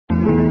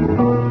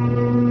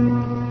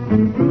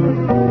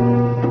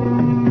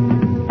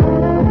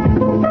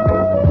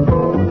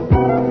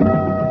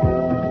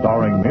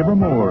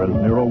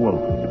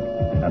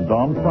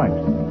Tom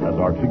Franks as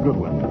Archie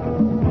Goodwin.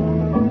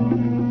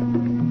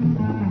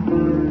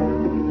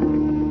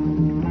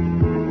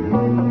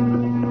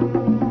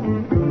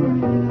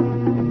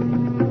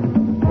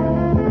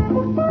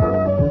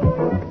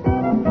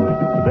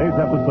 Today's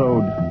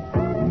episode,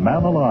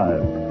 Man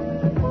Alive,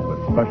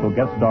 with special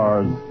guest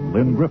stars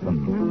Lynn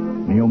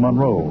Griffin, Neil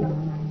Monroe,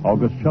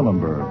 August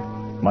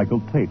Schellenberg,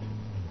 Michael Tate,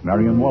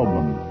 Marion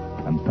Waldman,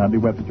 and Sandy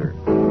Webster.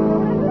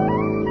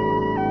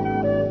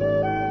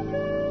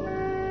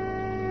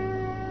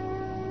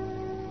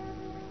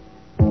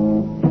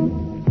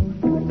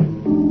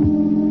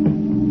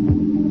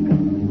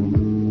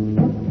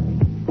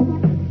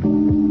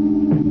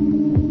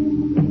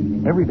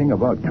 Everything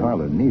about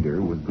Carla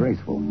Nieder was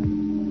graceful.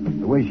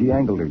 The way she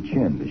angled her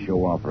chin to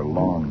show off her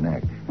long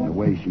neck, and the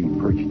way she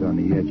perched on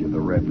the edge of the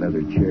red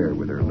leather chair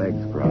with her legs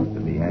crossed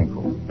at the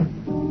ankles,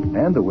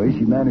 and the way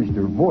she managed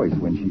her voice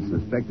when she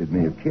suspected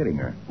me of kidding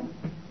her.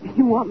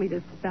 You want me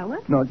to spell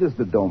it? No, just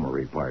the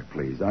Domery part,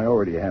 please. I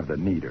already have the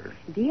Nieder.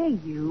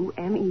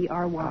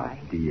 D-A-U-M-E-R-Y.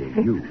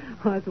 D-A-U.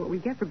 Well, that's what we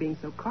get for being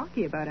so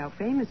cocky about how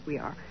famous we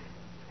are.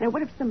 Now,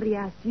 what if somebody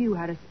asked you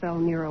how to spell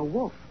Nero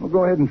Wolfe? Well,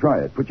 go ahead and try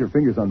it. Put your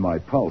fingers on my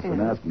pulse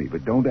and ask me,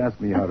 but don't ask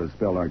me how to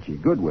spell Archie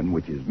Goodwin,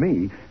 which is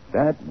me.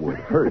 That would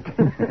hurt.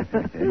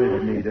 Miss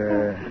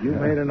Nieder, you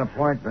made an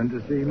appointment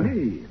to see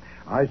me.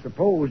 I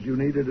suppose you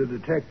needed a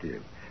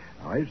detective.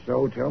 If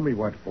so, tell me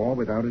what for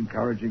without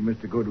encouraging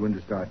Mr. Goodwin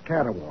to start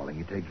caterwauling.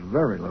 It takes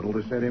very little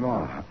to set him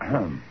off.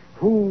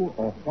 Who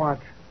or what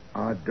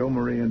are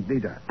Domery and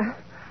Nieder?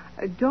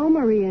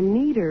 Domery and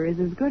Nieder is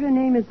as good a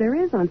name as there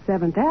is on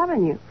 7th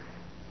Avenue.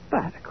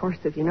 But, of course,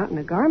 if you're not in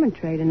the garment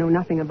trade and know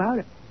nothing about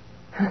it,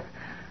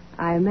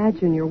 I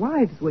imagine your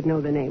wives would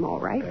know the name, all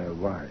right?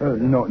 Why?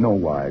 No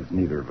wives,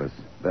 neither of us.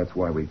 That's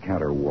why we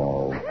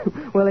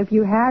caterwaul. Well, if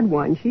you had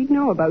one, she'd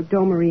know about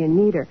Domery and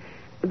Nieder.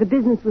 The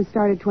business was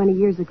started 20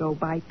 years ago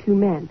by two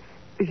men,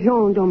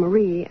 Jean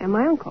Domery and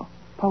my uncle,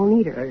 Paul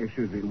Nieder.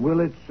 Excuse me. Will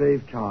it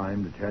save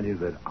time to tell you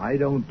that I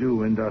don't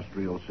do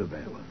industrial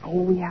surveillance?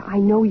 Oh, yeah, I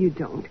know you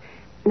don't.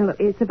 No, look,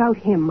 it's about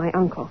him, my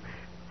uncle.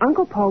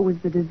 Uncle Paul was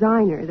the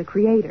designer, the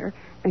creator,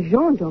 and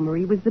Jean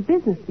Domery was the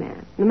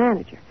businessman, the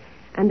manager.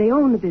 And they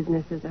own the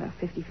business as a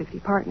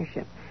 50-50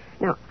 partnership.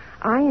 Now,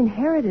 I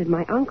inherited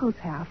my uncle's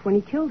half when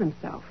he killed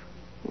himself.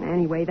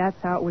 Anyway,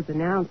 that's how it was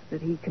announced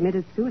that he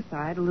committed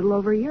suicide a little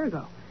over a year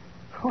ago.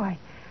 Boy,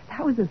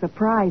 that was a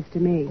surprise to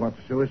me. What,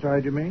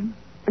 suicide, you mean?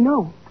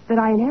 No, that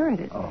I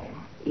inherited. Oh.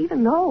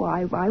 Even though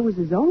I was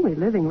his only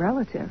living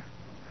relative.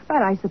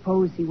 But I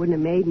suppose he wouldn't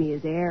have made me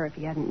his heir if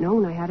he hadn't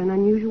known I had an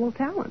unusual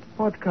talent.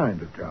 What kind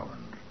of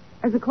talent?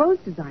 As a clothes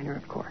designer,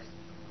 of course.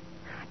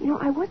 You know,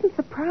 I wasn't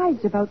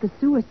surprised about the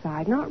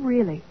suicide, not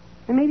really.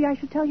 And maybe I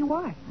should tell you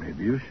why.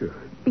 Maybe you should.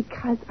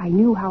 Because I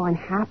knew how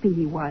unhappy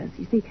he was.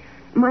 You see,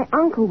 my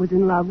uncle was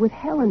in love with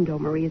Helen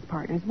Domery, his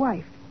partner's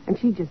wife, and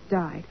she just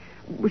died.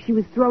 She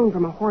was thrown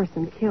from a horse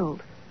and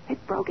killed.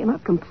 It broke him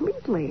up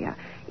completely.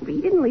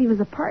 He didn't leave his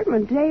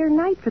apartment day or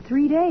night for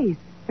 3 days.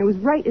 It was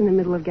right in the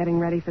middle of getting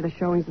ready for the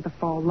showings of the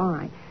fall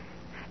line.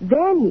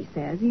 Then he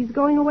says he's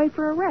going away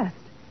for a rest.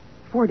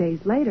 4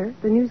 days later,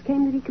 the news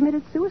came that he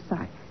committed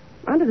suicide.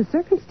 Under the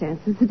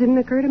circumstances, it didn't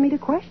occur to me to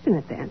question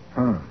it then.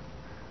 Huh.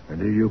 And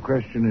do you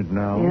question it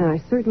now? Yeah, I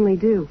certainly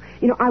do.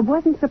 You know, I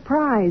wasn't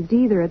surprised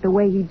either at the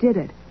way he did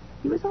it.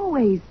 He was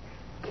always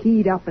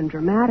keyed up and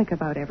dramatic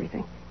about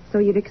everything. So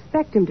you'd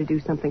expect him to do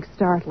something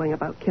startling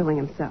about killing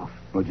himself.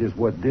 Well, just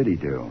what did he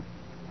do?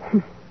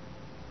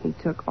 He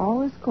took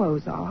all his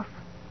clothes off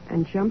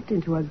and jumped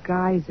into a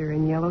geyser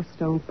in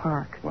Yellowstone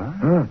Park. What?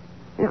 Huh?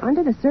 You know,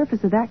 under the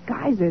surface of that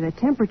geyser, the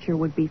temperature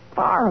would be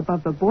far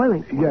above the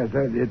boiling point. Yes,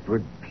 it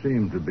would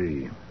seem to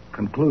be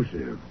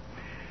conclusive.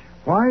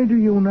 Why do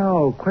you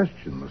now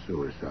question the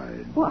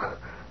suicide? Well,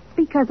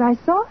 because I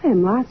saw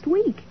him last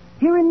week,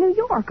 here in New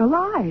York,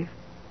 alive.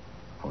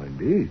 Oh,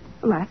 indeed.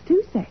 Last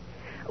Tuesday.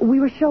 We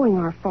were showing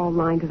our fall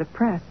line to the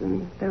press,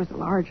 and there was a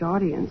large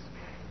audience.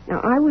 Now,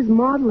 I was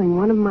modeling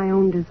one of my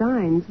own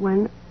designs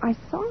when I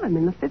saw him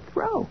in the 5th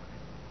row.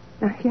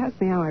 Now, if you ask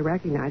me how I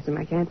recognized him,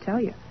 I can't tell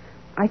you.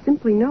 I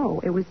simply know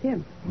it was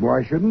him.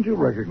 Why shouldn't you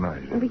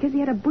recognize him? Because he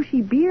had a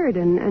bushy beard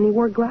and he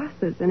wore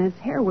glasses, and his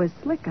hair was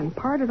slick and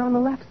parted on the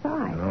left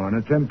side. Oh, an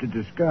attempt at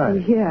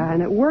disguise. Yeah,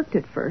 and it worked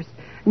at first.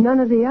 None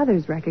of the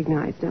others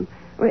recognized him.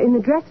 In the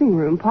dressing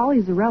room,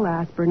 Paulie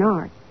Zarella asked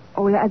Bernard.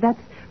 Oh,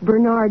 that's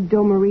Bernard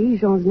Domery,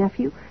 Jean's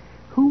nephew.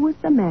 Who was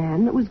the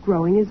man that was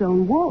growing his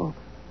own wool?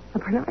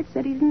 Bernard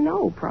said he didn't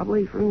know,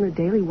 probably from the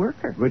Daily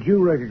Worker. But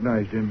you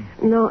recognized him?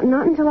 No,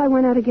 not until I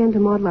went out again to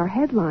model our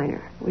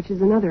headliner, which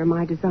is another of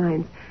my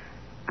designs.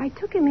 I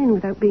took him in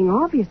without being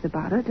obvious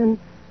about it, and,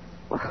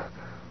 well,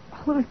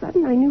 all of a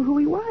sudden I knew who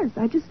he was.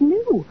 I just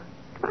knew.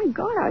 My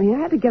God, I mean, I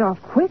had to get off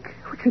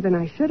quicker than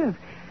I should have.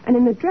 And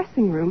in the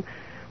dressing room,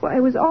 well, it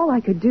was all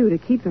I could do to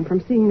keep them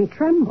from seeing me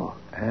tremble.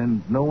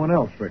 And no one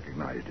else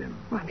recognized him?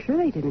 Well, I'm sure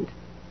they didn't.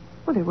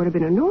 Well, there would have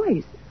been a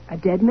noise. A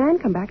dead man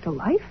come back to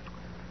life?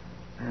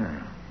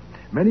 Yeah.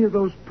 Many of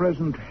those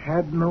present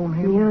had known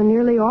him? Yeah,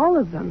 nearly all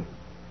of them.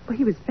 Well,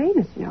 he was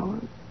famous, you know,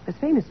 as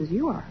famous as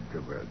you are.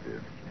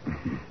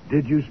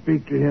 Did you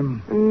speak to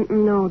him?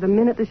 No, the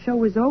minute the show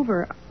was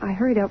over, I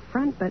hurried out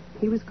front, but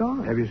he was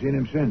gone. Have you seen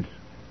him since?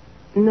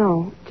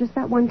 No, just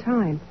that one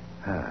time.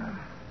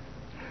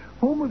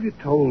 Whom have you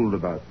told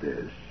about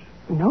this?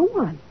 No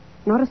one.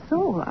 Not a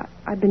soul.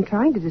 I've been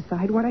trying to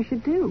decide what I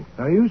should do.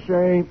 Now, you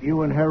say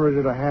you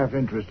inherited a half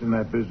interest in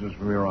that business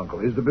from your uncle.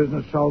 Is the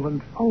business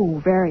solvent? Oh,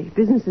 very.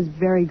 Business is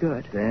very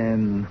good.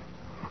 Then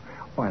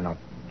why not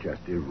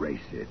just erase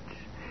it?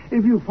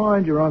 If you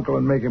find your uncle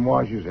and make him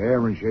wash his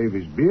hair and shave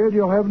his beard,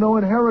 you'll have no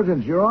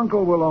inheritance. Your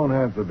uncle will own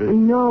half the business.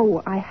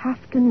 No, I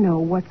have to know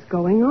what's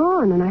going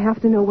on, and I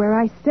have to know where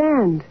I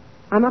stand.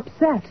 I'm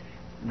upset.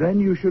 Then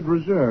you should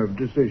reserve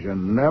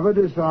decision. Never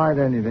decide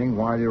anything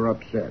while you're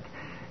upset.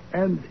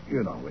 And,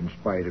 in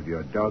spite of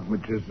your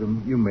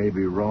dogmatism, you may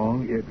be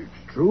wrong. If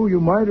it's true, you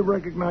might have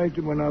recognized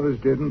him when others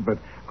didn't, but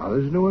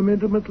others knew him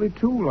intimately,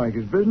 too, like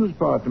his business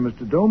partner,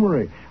 Mr.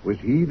 Domery. Was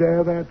he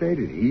there that day?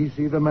 Did he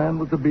see the man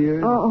with the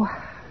beard? Oh,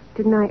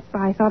 didn't I?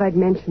 I thought I'd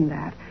mentioned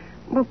that.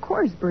 Well, of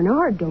course,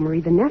 Bernard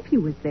Domery, the nephew,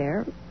 was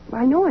there.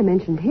 I know I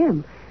mentioned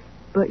him.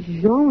 But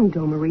Jean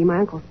Domery, my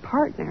uncle's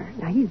partner,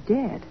 now he's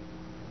dead.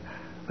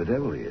 The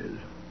devil he is.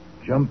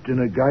 Jumped in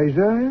a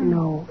geyser?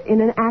 No,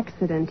 in an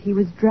accident. He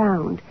was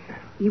drowned.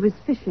 He was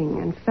fishing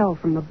and fell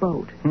from the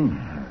boat.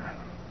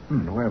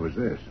 Where was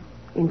this?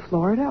 In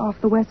Florida,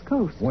 off the west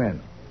coast. When?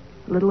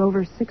 A little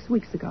over 6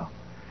 weeks ago.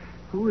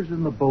 Who was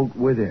in the boat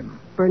with him?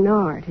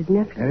 Bernard, his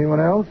nephew. Anyone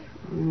else?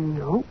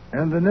 No.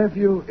 And the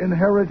nephew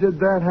inherited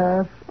that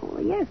half? Oh,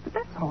 yes, but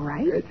that's all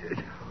right.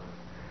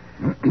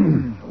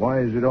 Why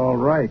is it all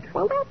right?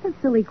 Well, that's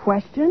a silly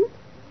question.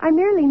 I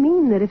merely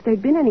mean that if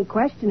there'd been any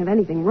question of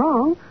anything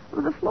wrong,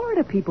 well, the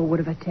Florida people would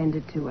have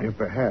attended to it. Yeah,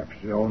 perhaps.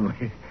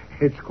 Only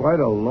it's quite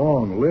a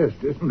long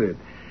list, isn't it?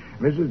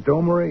 Mrs.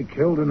 Domery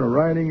killed in a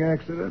riding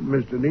accident.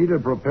 Mr. Nita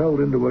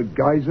propelled into a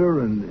geyser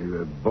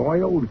and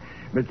boiled.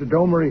 Mr.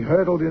 Domery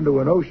hurtled into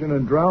an ocean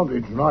and drowned.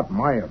 It's not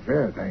my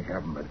affair, thank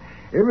heaven, but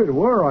if it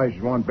were, I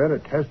should want better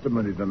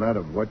testimony than that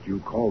of what you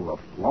call the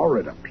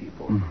Florida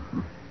people.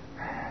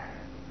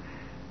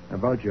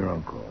 About your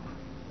uncle,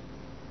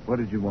 what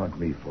did you want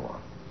me for?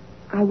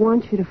 I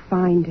want you to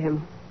find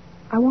him.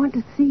 I want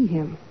to see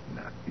him.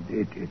 No,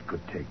 it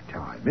could take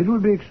time. It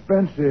would be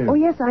expensive. Oh,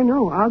 yes, I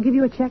know. I'll give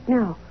you a check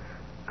now.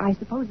 I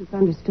suppose it's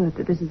understood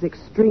that this is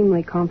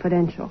extremely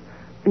confidential.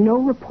 No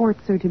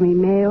reports are to be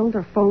mailed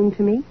or phoned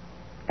to me.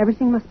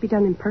 Everything must be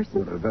done in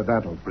person.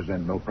 That'll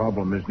present no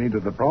problem, Miss Nita.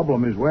 The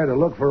problem is where to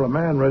look for a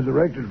man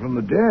resurrected from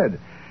the dead.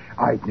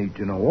 I'd need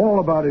to know all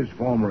about his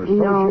former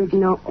associates.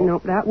 No,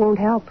 that won't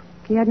help.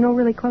 He had no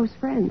really close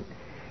friends.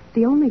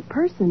 The only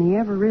person he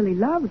ever really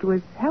loved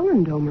was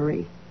Helen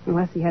Domery,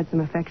 unless he had some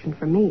affection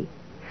for me.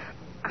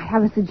 I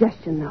have a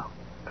suggestion, though.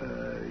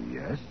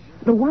 Yes?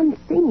 The one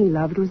thing he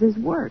loved was his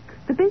work,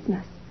 the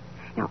business.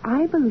 Now,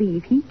 I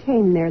believe he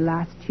came there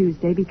last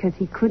Tuesday because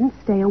he couldn't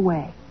stay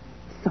away.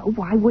 So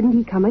why wouldn't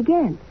he come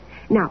again?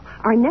 Now,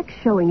 our next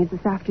showing is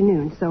this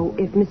afternoon, so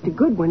if Mr.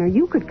 Goodwin or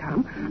you could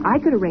come, I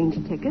could arrange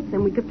tickets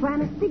and we could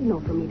plan a signal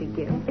for me to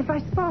give if I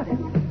spot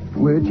him.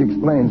 Which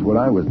explains what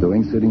I was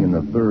doing sitting in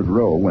the third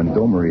row when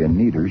Domery and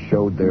Nieder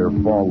showed their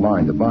fall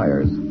line to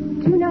buyers.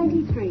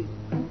 293.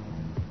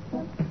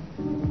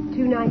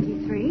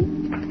 293.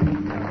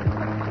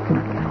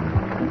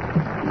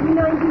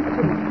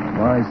 293.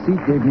 My seat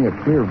gave me a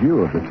clear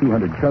view of the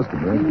 200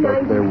 customers,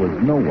 but there was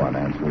no one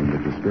answering the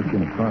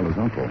description of Carla's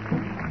uncle.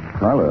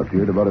 Carla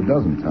appeared about a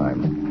dozen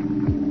times,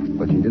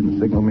 but she didn't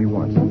signal me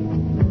once.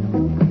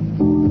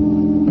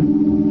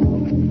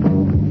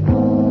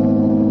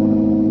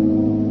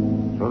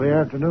 So the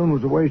afternoon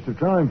was a waste of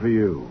time for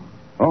you.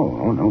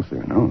 Oh, no,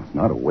 sir. No, it's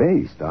not a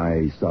waste.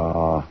 I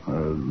saw,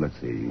 let's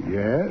see.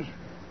 Yes?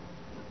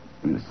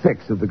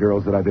 6 of the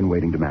girls that I've been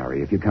waiting to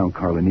marry, if you count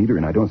Carla Nieder,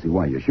 and I don't see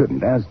why you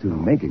shouldn't. As to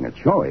making a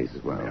choice,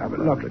 well...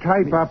 Look,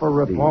 type up a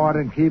report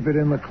and keep it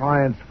in the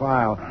client's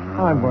file.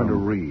 I'm going to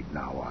read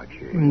now,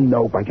 Archie.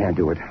 Nope, I can't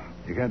do it.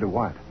 You can't do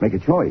what? Make a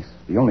choice.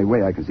 The only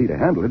way I can see to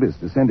handle it is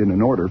to send in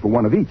an order for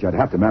one of each. I'd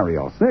have to marry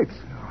all 6.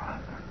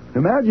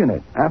 Imagine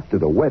it. After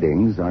the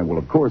weddings, I will,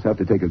 of course, have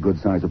to take a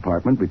good-sized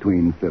apartment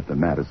between 5th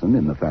and Madison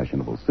in the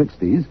fashionable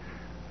 60s.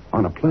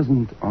 On a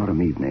pleasant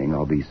autumn evening,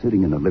 I'll be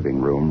sitting in the living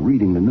room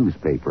reading the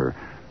newspaper.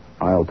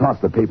 I'll toss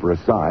the paper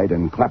aside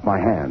and clap my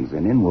hands,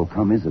 and in will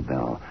come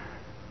Isabel.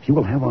 She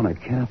will have on a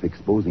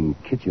calf-exposing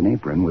kitchen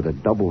apron with a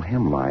double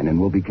hemline and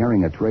will be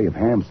carrying a tray of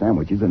ham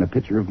sandwiches and a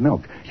pitcher of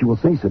milk. She will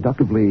say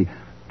seductively,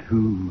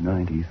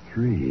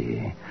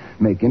 293.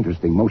 Make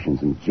interesting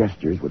motions and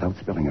gestures without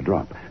spilling a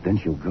drop. Then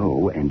she'll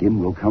go, and in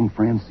will come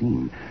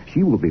Francine.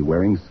 She will be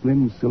wearing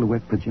slim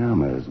silhouette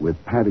pajamas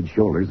with padded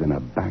shoulders and a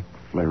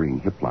back-flaring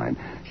hip line.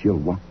 She'll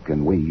walk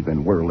and wave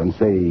and whirl and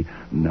say,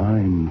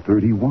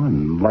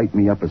 931. Light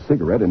me up a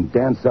cigarette and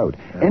dance out.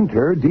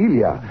 Enter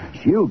Delia.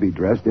 She'll be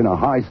dressed in a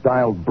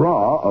high-styled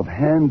bra of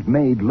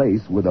handmade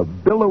lace with a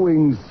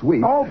billowing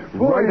sweep. Oh,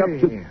 boy. Right up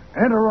to...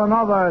 Enter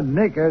another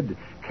naked,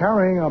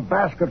 carrying a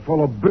basket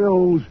full of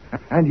bills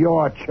and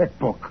your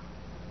checkbook.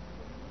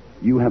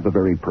 You have a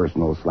very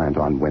personal slant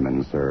on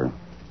women, sir.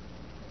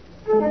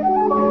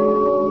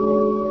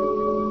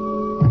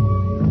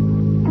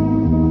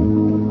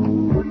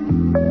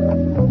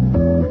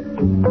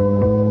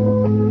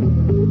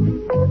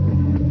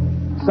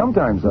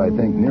 Sometimes I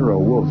think Nero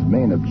Wolfe's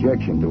main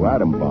objection to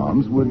atom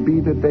bombs would be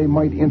that they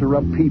might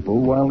interrupt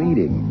people while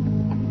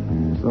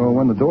eating. So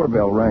when the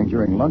doorbell rang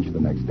during lunch the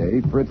next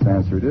day, Fritz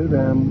answered it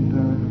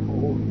and...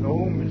 Oh, no,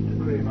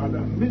 Mr. Kramer.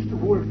 Mr.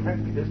 Wolfe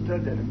can't be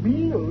disturbed at a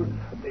meal.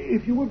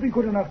 If you would be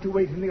good enough to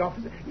wait in the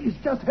office. He's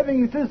just having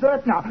his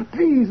dessert now.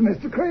 Please,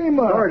 Mr.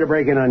 Kramer. Sorry to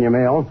break in on your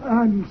mail.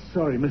 I'm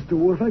sorry, Mr.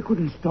 Wolfe. I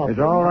couldn't stop. It's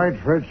all right,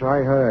 Fritz.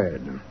 I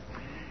heard.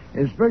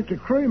 Inspector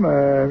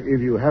Kramer,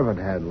 if you haven't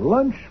had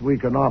lunch, we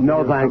can offer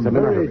No, you thanks. some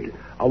I'm in a very- hurry.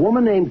 A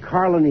woman named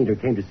Carla Nieder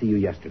came to see you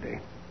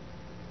yesterday.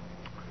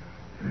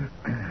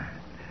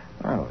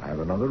 I'll have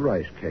another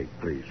rice cake,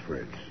 please,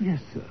 Fritz. Yes,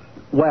 sir.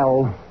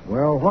 Well,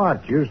 Well,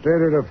 what? You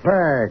stated a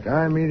fact.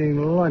 I'm eating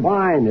lunch.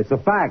 fine. It's a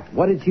fact.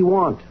 What did she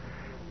want?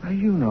 Now,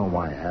 you know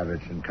my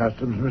habits and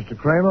customs, Mr.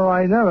 Kramer.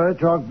 I never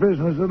talk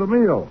business at a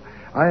meal.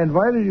 I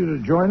invited you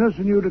to join us,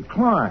 and you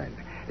declined.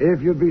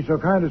 If you'd be so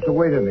kind as to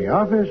wait in the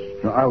office.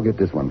 No, I'll get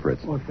this one,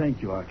 Fritz. Well,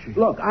 thank you, Archie.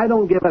 Look, I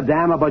don't give a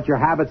damn about your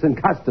habits and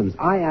customs.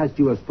 I asked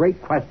you a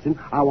straight question.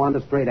 I want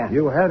a straight answer.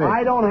 You had it.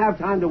 I don't have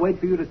time to wait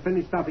for you to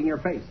finish stuffing your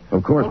face.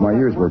 Of course, my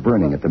ears were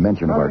burning at the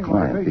mention of our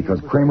client,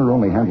 because Kramer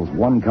only handles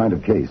one kind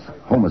of case,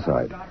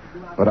 homicide.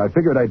 But I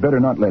figured I'd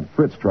better not let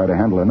Fritz try to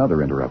handle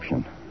another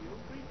interruption.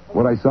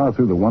 What I saw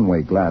through the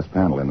one-way glass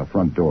panel in the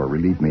front door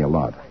relieved me a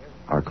lot.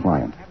 Our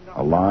client,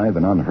 alive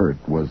and unhurt,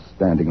 was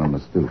standing on the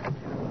stoop.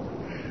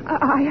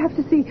 I have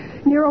to see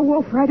Nero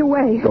Wolfe right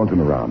away. Don't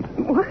turn around.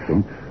 What?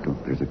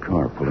 Don't. There's a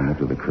car pulling up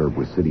to the curb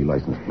with city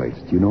license plates.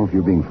 Do you know if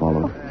you're being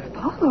followed?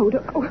 Followed?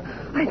 Oh,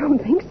 I don't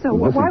think so.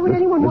 Listen, Why would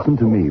anyone... Listen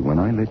to me. When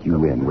I let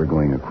you in, we're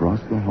going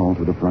across the hall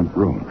to the front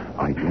room.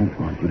 I don't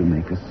want you to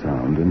make a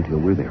sound until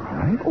we're there, all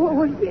right?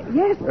 Well,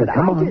 yes, but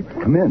Come I on. did...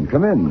 Come in.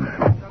 Come in.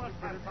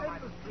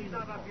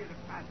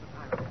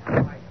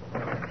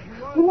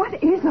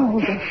 What is all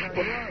this?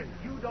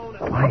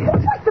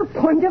 What's the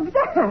point of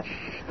that?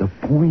 The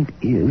point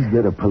is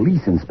that a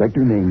police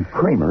inspector named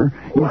Kramer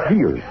is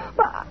here.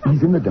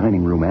 He's in the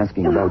dining room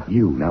asking about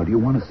you. Now, do you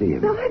want to see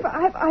him? No,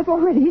 I've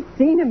already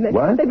seen him.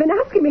 What? They've been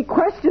asking me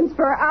questions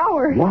for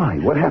hours. Why?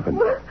 What happened?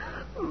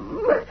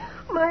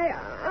 My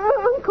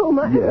uncle,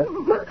 Yeah?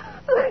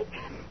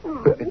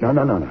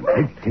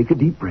 No. Take a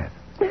deep breath.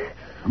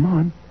 Come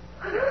on.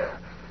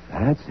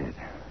 That's it.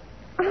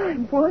 I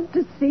want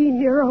to see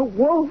Nero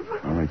Wolfe.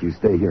 All right, you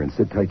stay here and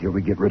sit tight till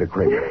we get rid of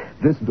Kramer.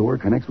 This door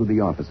connects with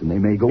the office, and they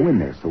may go in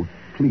there, so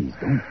please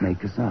don't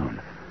make a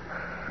sound.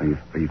 Are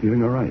you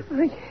feeling all right?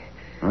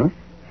 Huh?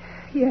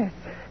 Yes.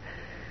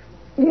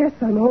 Yes,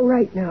 I'm all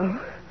right now.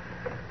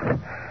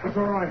 That's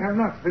all right. I've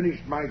not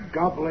finished my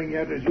gobbling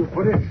yet, as you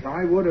put it.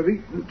 I would have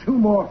eaten 2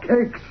 more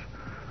cakes.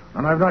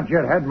 And I've not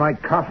yet had my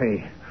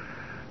coffee.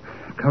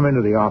 Come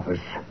into the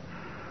office.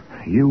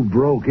 You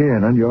broke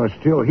in, and you're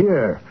still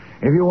here.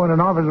 If you weren't an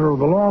officer of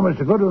the law,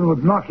 Mr. Goodwin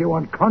would knock you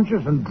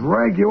unconscious and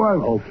drag you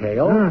out.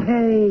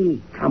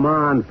 Okay. Come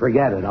on,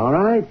 forget it, all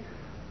right?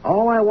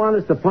 All I want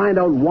is to find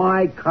out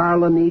why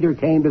Carla Nieder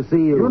came to see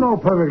you. You know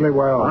perfectly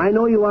well. I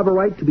know you have a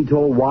right to be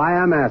told why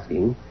I'm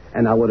asking,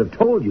 and I would have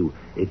told you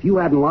if you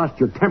hadn't lost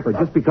your temper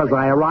just because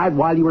I arrived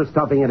while you were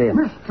stuffing it in.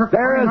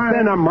 There has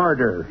been a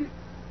murder.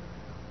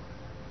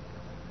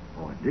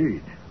 Oh,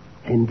 indeed.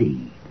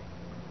 Indeed.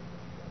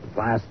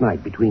 Last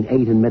night, between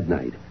 8 and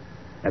midnight,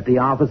 at the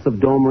office of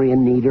Domery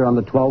and Nieder on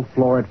the 12th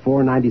floor at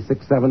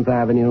 496 7th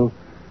Avenue.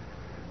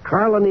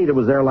 Carla Nieder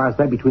was there last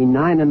night between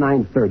 9 and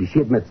 9:30. She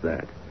admits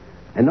that.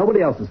 And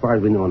nobody else as far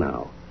as we know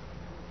now.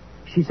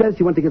 She says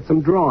she went to get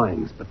some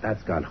drawings, but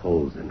that's got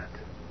holes in it.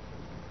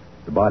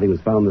 The body was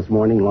found this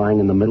morning lying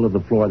in the middle of the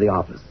floor of the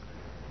office.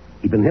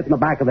 He'd been hit in the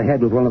back of the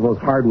head with one of those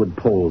hardwood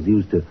poles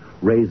used to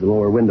raise the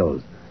lower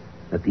windows.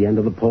 At the end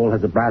of the pole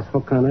has a brass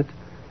hook on it.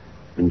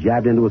 Been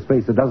jabbed into his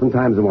face a dozen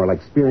times or more,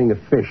 like spearing a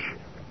fish.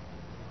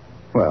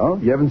 Well,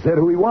 you haven't said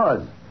who he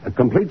was. A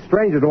complete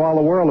stranger to all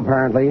the world,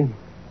 apparently.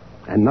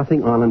 And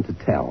nothing on him to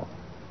tell.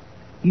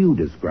 You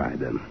describe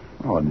him.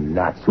 Oh,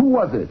 nuts. Who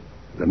was it?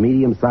 A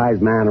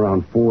medium-sized man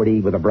around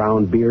 40 with a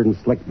brown beard and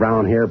slick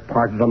brown hair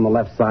parted on the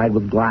left side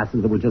with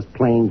glasses that were just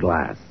plain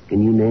glass.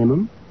 Can you name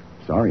him?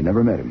 Sorry,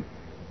 never met him.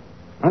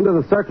 Under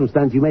the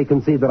circumstance, you may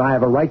concede that I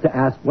have a right to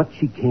ask what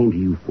she came to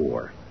you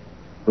for.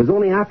 It was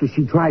only after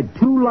she tried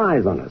 2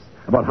 lies on us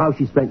about how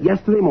she spent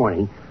yesterday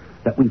morning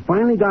that we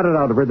finally got it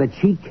out of her that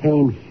she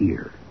came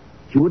here.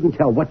 She wouldn't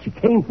tell what she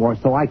came for,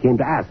 so I came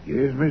to ask you.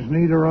 Is Miss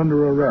Nieder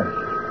under arrest?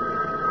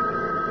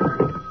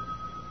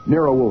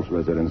 Nero Wolfe's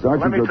residence.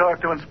 Archie, Let me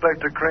talk to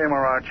Inspector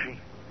Kramer, Archie.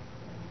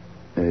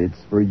 It's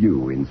for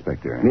you,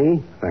 Inspector.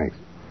 Me? Thanks.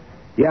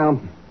 Yeah,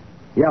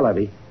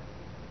 Levy.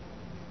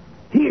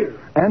 Here.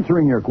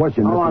 Answering your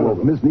question, How Mr. long Wolfe,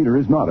 ago? Miss Nieder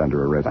is not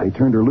under arrest. They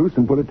turned her loose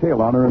and put a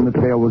tail on her, and the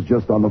tail was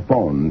just on the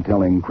phone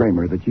telling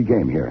Kramer that she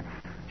came here.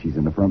 She's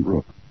in the front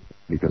room.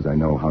 Because I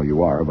know how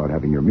you are about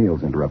having your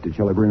meals interrupted.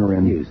 Shall I bring her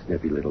in? You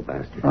snippy little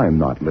bastard. I'm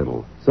not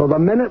little. So the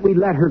minute we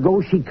let her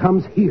go, she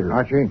comes here.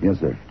 Archie? Yes,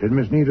 sir. Did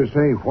Miss Nieder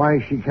say why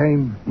she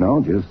came?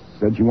 No, just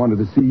said she wanted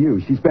to see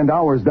you. She spent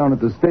hours down at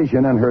the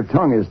station, and her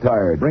tongue is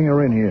tired. Bring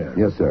her in here.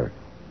 Yes, sir.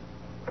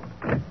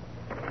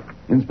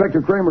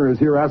 Inspector Kramer is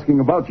here asking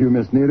about you,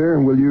 Miss Nieder.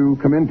 Will you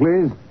come in,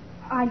 please?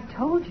 I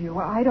told you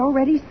I'd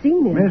already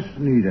seen him. Miss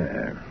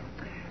Nieder,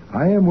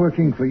 I am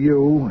working for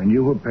you, and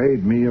you have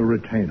paid me a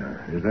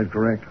retainer. Is that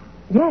correct?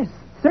 Yes,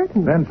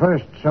 certainly. Then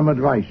first, some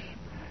advice.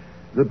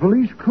 The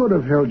police could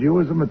have held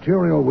you as a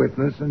material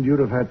witness, and you'd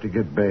have had to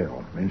get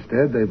bail.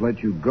 Instead, they've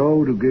let you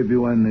go to give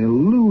you an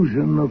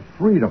illusion of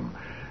freedom.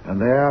 And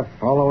they're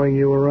following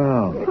you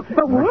around.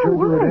 But why? Should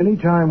you at any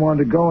time want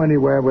to go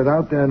anywhere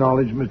without their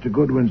knowledge, Mr.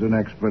 Goodwin's an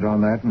expert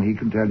on that, and he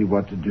can tell you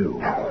what to do.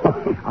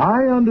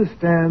 I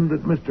understand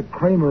that Mr.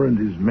 Kramer and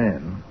his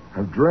men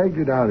have dragged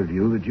it out of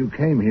you that you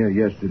came here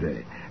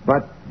yesterday,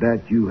 but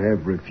that you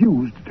have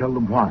refused to tell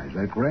them why. Is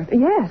that correct?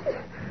 Yes.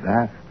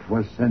 That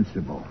was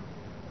sensible.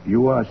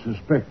 You are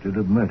suspected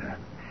of murder.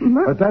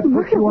 But that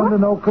puts you under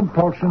no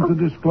compulsion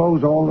to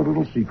disclose all the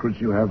little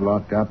secrets you have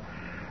locked up.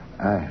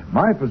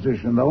 My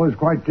position, though, is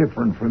quite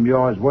different from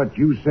yours. What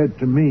you said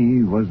to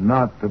me was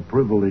not a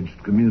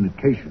privileged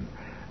communication.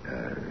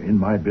 In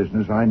my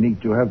business, I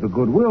need to have the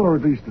goodwill, or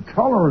at least the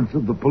tolerance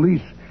of the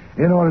police,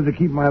 in order to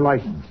keep my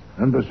license.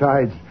 And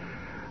besides,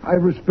 I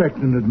respect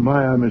and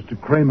admire Mr.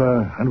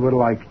 Kramer and would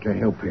like to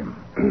help him.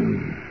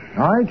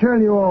 I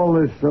tell you all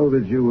this so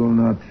that you will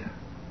not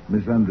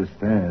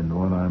misunderstand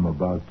what I'm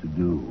about to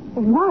do.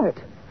 What?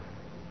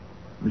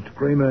 Mr.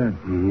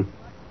 Kramer,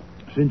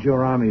 since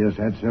your army has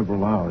had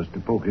several hours to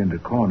poke into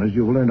corners,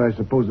 you've learned, I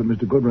suppose, that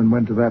Mr. Goodwin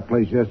went to that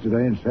place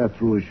yesterday and sat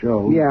through a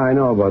show. Yeah, I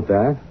know about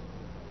that.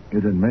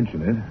 You didn't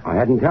mention it. I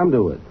hadn't come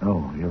to it.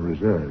 Oh, you're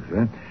reserved,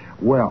 eh?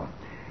 Well,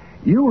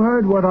 you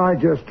heard what I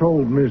just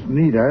told Miss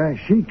Nita.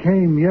 She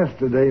came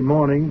yesterday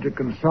morning to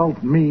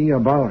consult me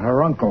about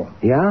her uncle.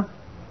 Yeah?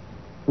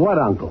 What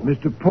uncle?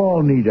 Mr.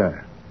 Paul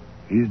Nita.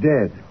 He's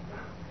dead.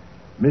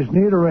 Miss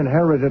Nita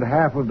inherited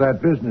half of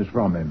that business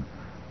from him.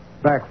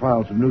 Back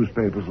files of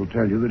newspapers will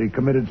tell you that he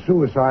committed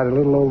suicide a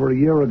little over a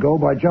year ago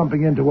by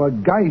jumping into a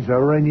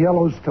geyser in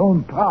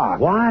Yellowstone Park.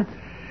 What?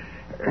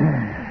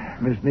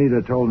 Miss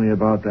Nita told me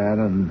about that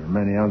and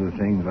many other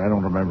things. I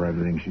don't remember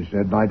everything she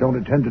said, and I don't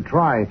intend to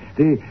try.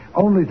 The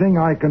only thing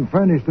I can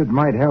furnish that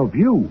might help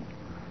you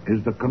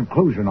is the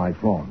conclusion I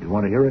formed. You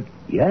want to hear it?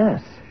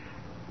 Yes.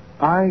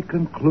 I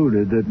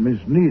concluded that Miss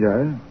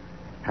Nita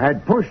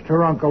had pushed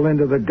her uncle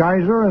into the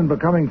geyser and,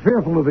 becoming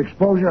fearful of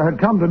exposure, had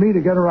come to me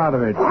to get her out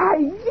of it. Why,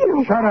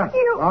 you... Shut up.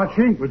 You...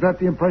 Archie, was that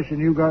the impression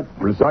you got?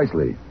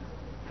 Precisely.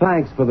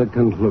 Thanks for the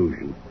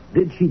conclusion.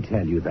 Did she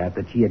tell you that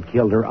she had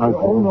killed her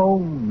uncle? Oh,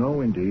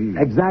 no, indeed.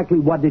 Exactly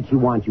what did she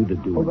want you to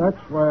do? Well,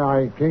 that's why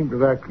I came to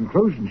that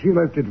conclusion. She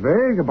left it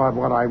vague about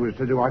what I was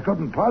to do. I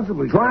couldn't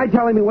possibly... Try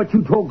telling me what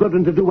you told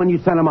Goodwin to do when you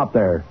sent him up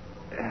there.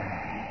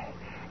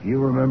 You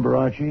remember,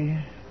 Archie?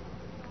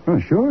 Oh,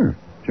 sure.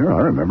 Sure,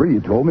 I remember. You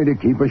told me to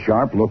keep a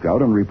sharp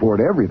lookout and report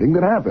everything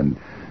that happened.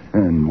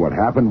 And what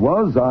happened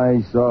was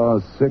I saw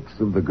 6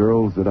 of the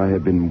girls that I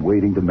had been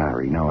waiting to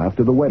marry. Now,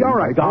 after the wedding... You're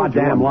a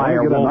goddamn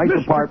liar, get a Wolf.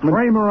 nice apartment. Mr.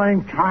 Kramer,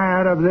 I'm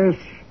tired of this.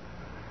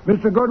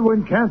 Mr.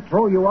 Goodwin can't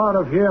throw you out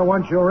of here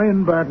once you're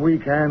in, but we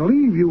can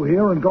leave you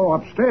here and go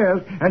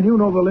upstairs, and you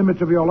know the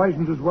limits of your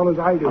license as well as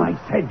I do. I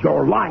said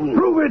you're lying.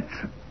 Prove it!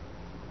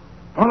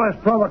 For less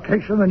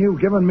provocation than you've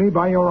given me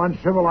by your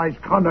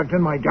uncivilized conduct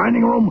in my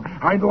dining room,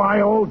 I'd lie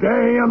all day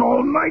and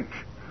all night.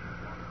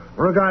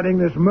 Regarding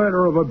this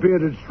murder of a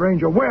bearded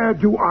stranger, where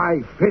do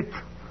I fit?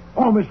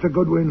 Oh, Mr.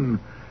 Goodwin,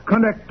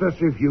 connect us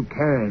if you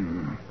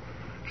can.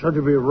 Should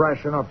you be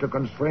rash enough to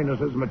constrain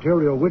us as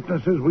material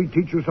witnesses, we'd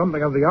teach you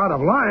something of the art of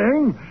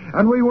lying,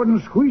 and we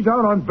wouldn't squeeze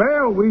out on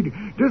bail. We'd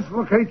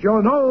dislocate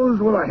your nose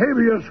with a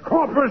habeas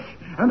corpus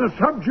and a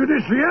sub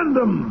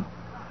judiceandum.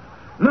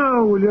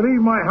 Now, will you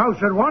leave my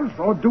house at once,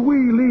 or do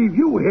we leave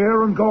you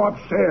here and go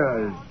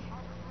upstairs?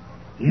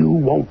 You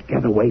won't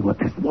get away with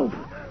this, Wolf.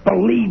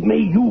 Believe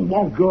me, you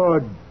won't.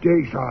 Good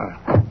day, sir.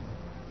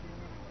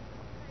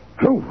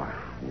 Oh,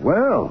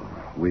 well,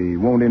 we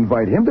won't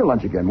invite him to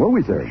lunch again, will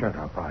we, sir? Shut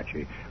up,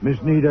 Archie.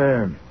 Miss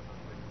Nita,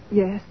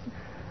 Yes.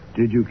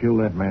 did you kill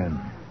that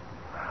man?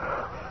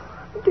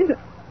 Did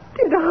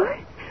I?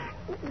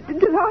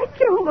 Did I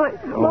kill my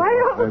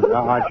uncle?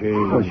 Archie.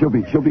 Oh, she'll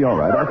be all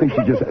right. I think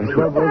she just...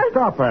 Well,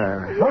 stop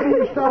her. How do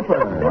you stop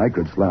her? Oh, I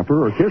could slap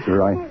her or kiss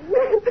her.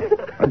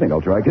 I think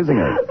I'll try kissing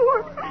her.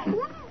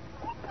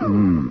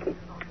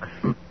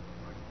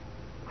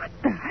 What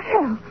the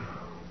hell?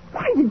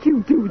 Why did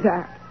you do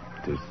that?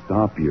 To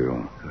stop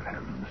you. Good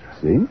heavens.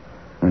 See?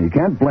 Now, you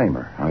can't blame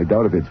her. I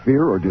doubt if it's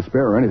fear or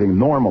despair or anything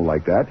normal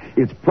like that.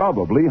 It's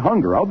probably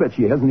hunger. I'll bet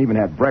she hasn't even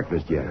had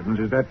breakfast yet.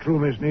 Is that true,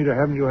 Miss Nita?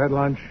 Haven't you had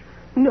lunch?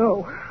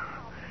 No.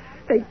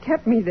 They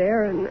kept me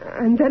there,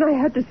 and then I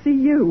had to see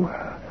you.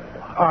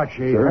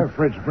 Archie, Sir? have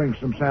Fritz bring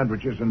some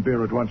sandwiches and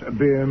beer at once.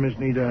 Beer, Miss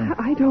Nita?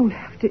 I don't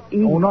have to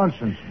eat. Oh,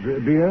 nonsense.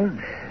 Beer?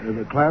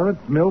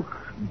 Claret? Milk?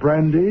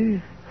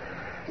 Brandy?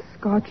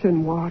 Scotch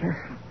and water.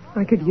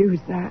 I could use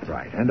that.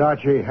 Right. And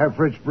Archie, have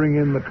Fritz bring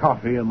in the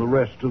coffee and the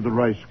rest of the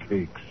rice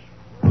cakes.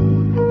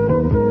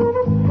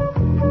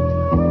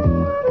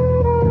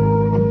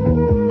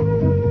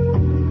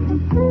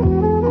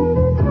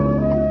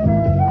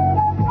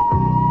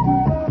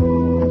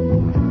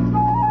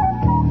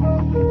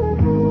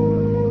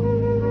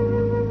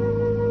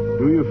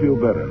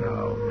 better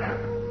now?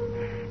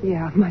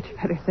 Yeah, much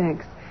better,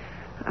 thanks.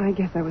 I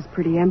guess I was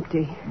pretty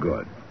empty.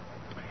 Good.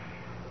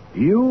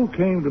 You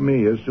came to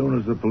me as soon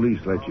as the police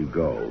let you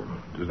go.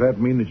 Does that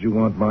mean that you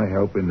want my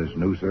help in this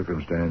new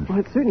circumstance? Well,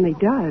 it certainly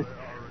does.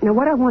 Now,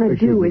 what I want to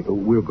do is...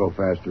 We'll go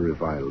faster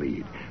if I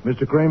lead.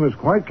 Mr. Kramer's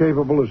quite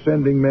capable of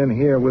sending men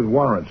here with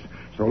warrants,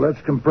 so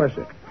let's compress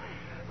it.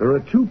 There are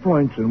 2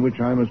 points in which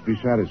I must be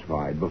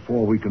satisfied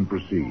before we can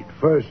proceed.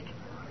 First,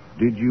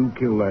 did you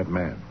kill that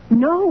man?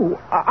 No,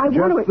 I want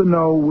to... Just the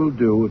no will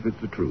do if it's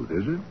the truth,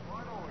 is it?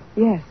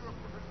 Yes,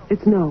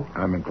 it's no.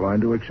 I'm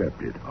inclined to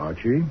accept it.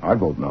 Archie? I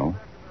vote no.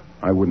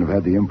 I wouldn't have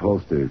had the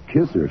impulse to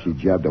kiss her if she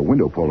jabbed a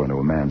window pull into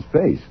a man's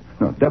face.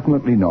 No,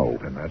 definitely no.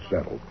 Then that's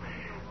settled.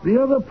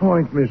 The other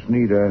point, Miss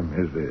Nita,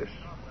 is this.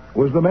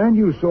 Was the man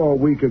you saw a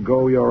week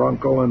ago your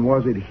uncle, and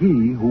was it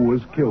he who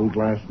was killed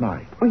last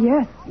night? Oh,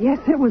 yes,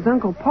 it was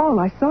Uncle Paul.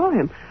 I saw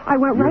him. I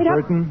went right up...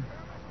 You're certain?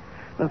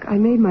 Look, I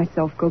made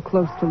myself go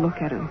close to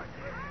look at him.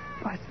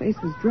 Oh, his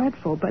face was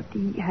dreadful, but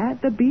he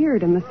had the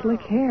beard and the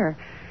slick hair.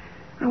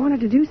 I wanted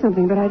to do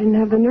something, but I didn't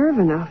have the nerve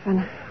enough, and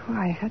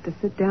I had to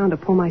sit down to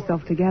pull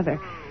myself together.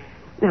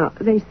 Now,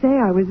 they say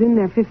I was in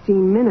there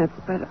 15 minutes,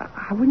 but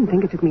I wouldn't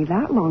think it took me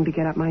that long to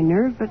get up my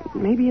nerve, but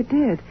maybe it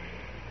did.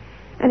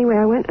 Anyway,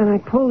 I went and I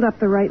pulled up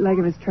the right leg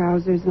of his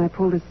trousers, and I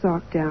pulled his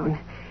sock down.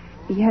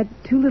 He had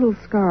 2 little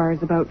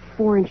scars about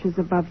 4 inches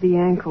above the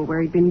ankle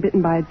where he'd been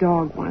bitten by a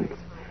dog once.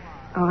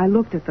 I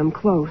looked at them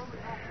close.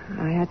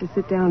 I had to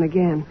sit down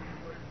again.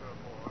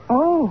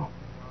 Oh,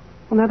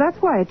 well, now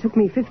that's why it took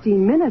me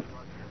 15 minutes.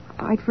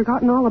 I'd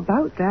forgotten all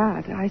about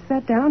that. I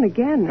sat down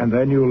again. And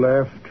then you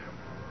left?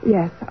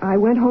 Yes, I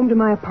went home to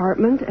my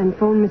apartment and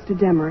phoned Mr.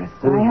 Demarest.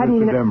 Who's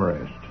Mr.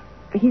 Demarest?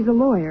 He's a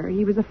lawyer.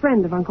 He was a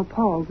friend of Uncle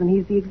Paul's, and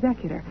he's the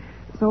executor.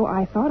 So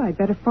I thought I'd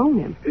better phone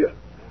him. Yeah.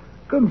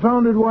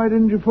 Confounded, why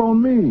didn't you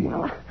phone me?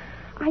 Well,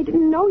 I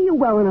didn't know you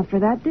well enough for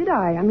that, did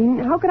I? I mean,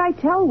 how could I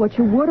tell what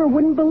you would or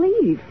wouldn't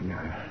believe?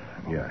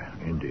 Yeah,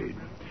 indeed.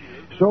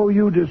 So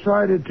you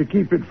decided to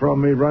keep it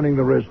from me, running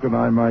the risk that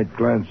I might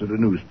glance at a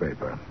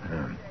newspaper.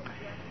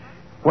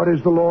 What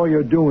is the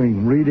lawyer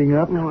doing? Reading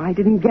up? No, I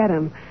didn't get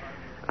him.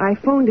 I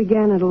phoned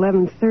again at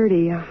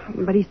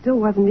 11:30, but he still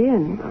wasn't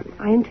in.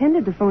 I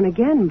intended to phone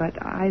again,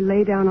 but I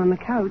lay down on the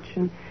couch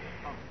and,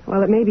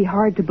 well, it may be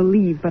hard to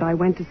believe, but I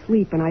went to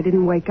sleep and I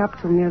didn't wake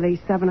up till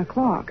nearly 7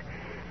 o'clock.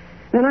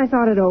 Then I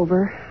thought it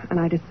over, and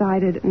I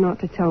decided not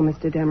to tell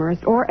Mr.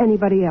 Demarest or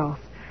anybody else.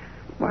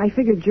 Well, I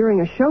figured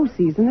during a show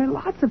season, there are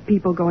lots of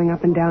people going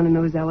up and down in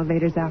those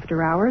elevators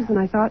after hours, and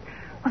I thought,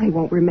 well, they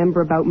won't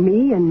remember about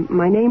me, and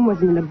my name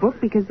wasn't in the book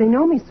because they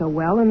know me so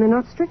well, and they're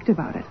not strict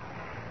about it.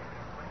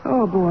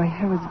 Oh, boy,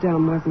 that was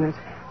dumb, wasn't it?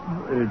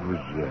 It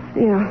was,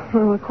 Yeah,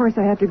 well, of course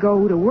I had to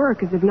go to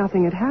work as if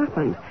nothing had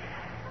happened.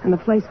 And the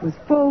place was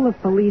full of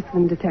police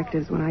and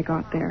detectives when I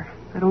got there.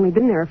 I'd only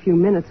been there a few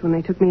minutes when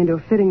they took me into a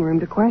fitting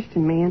room to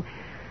question me, and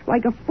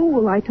like a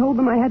fool, I told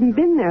them I hadn't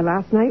been there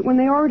last night when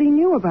they already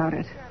knew about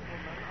it.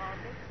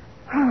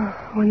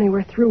 When they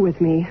were through with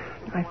me,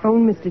 I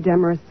phoned Mr.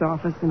 Demarest's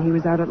office, and he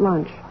was out at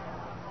lunch.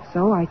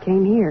 So I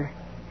came here.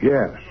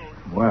 Yes.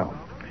 Well,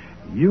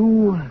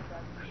 you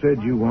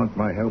said you want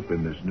my help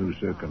in this new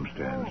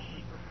circumstance.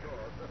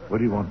 What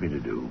do you want me to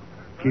do?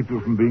 Keep you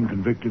from being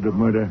convicted of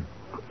murder?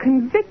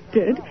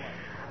 Convicted?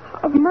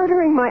 Of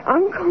murdering my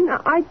uncle?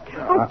 Now, I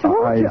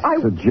told you... I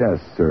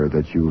suggest, sir,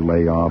 that you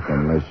lay off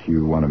unless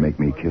you want to make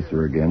me kiss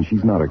her again.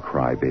 She's not a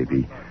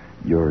crybaby.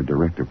 Your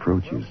direct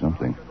approach is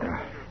something.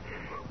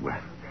 Well,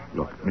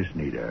 look, Miss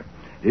Nita,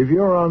 if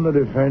you're on the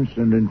defense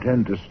and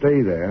intend to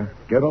stay there,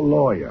 get a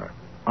lawyer.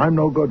 I'm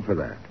no good for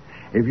that.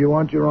 If you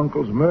want your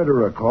uncle's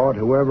murderer caught,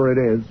 whoever it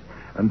is,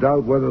 and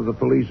doubt whether the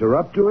police are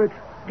up to it,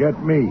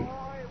 get me.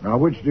 Now,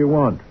 which do you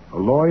want? A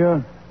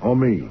lawyer or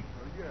me?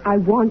 I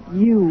want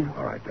you.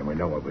 All right, then we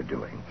know what we're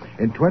doing.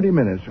 In 20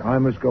 minutes, I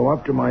must go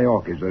up to my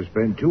Yorkies. I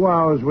spend 2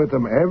 hours with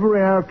them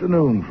every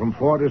afternoon from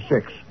 4 to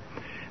 6.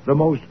 The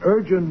most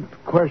urgent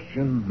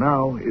question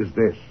now is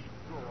this.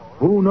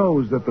 Who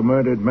knows that the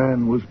murdered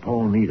man was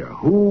Paul Nita?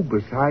 Who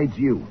besides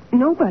you?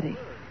 Nobody.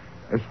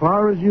 As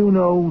far as you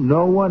know,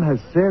 no one has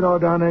said or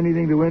done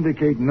anything to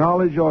indicate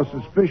knowledge or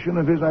suspicion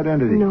of his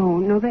identity.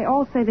 No, they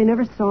all say they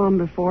never saw him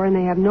before, and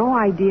they have no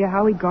idea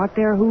how he got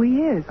there, who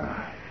he is.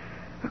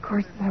 Of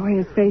course, the way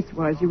his face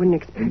was, you wouldn't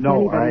expect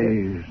No,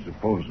 anybody I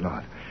suppose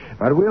not.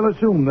 But we'll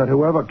assume that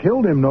whoever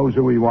killed him knows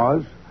who he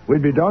was.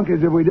 We'd be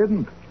donkeys if we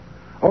didn't.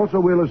 Also,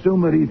 we'll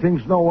assume that he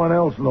thinks no one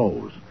else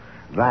knows.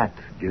 That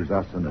gives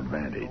us an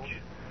advantage.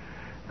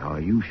 Now, are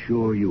you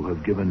sure you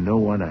have given no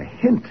one a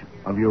hint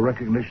of your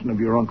recognition of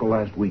your uncle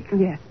last week?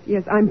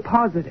 Yes, I'm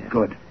positive.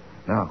 Good.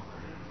 Now,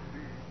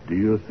 do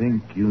you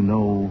think you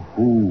know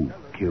who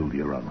killed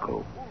your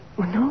uncle?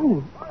 Well,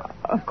 no,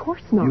 of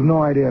course not. You've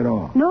no idea at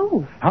all?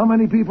 No. How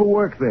many people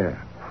work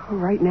there?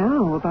 Right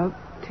now, about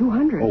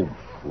 200. Oh,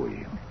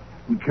 phooey.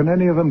 Can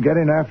any of them get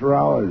in after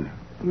hours?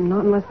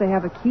 Not unless they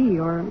have a key,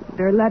 or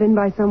they're let in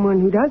by someone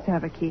who does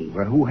have a key.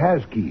 Well, who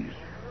has keys?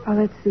 Oh,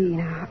 let's see.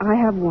 I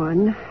have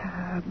one.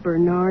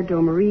 Bernard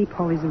Domery,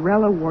 Paulie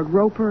Zarella, Ward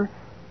Roper.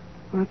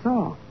 That's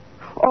all.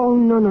 Oh,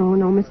 no.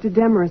 Mr.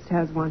 Demarest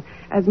has one.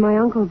 As my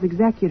uncle's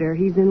executor,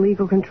 he's in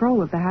legal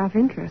control of the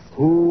half-interest.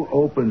 Who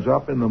opens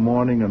up in the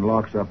morning and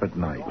locks up at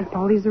night?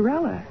 Polly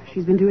Zarella.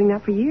 She's been doing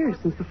that for years,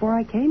 since before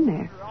I came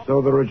there.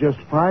 So there are just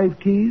 5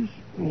 keys?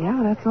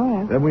 Yeah, that's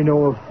all. Then we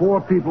know of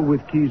 4 people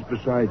with keys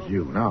besides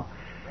you. Now,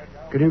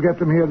 can you get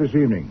them here this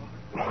evening?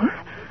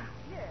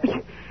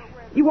 What?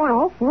 You want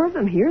all 4 of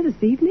them here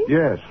this evening?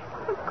 Yes.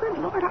 Oh, good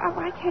Lord,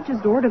 I can't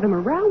just order them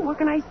around. What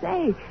can I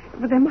say?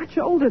 But they're much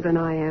older than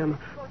I am.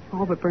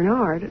 All but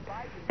Bernard.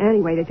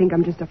 Anyway, they think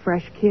I'm just a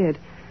fresh kid.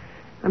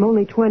 I'm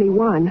only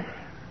 21.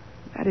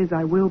 That is,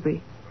 I will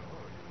be.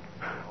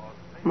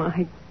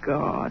 My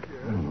God.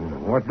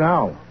 What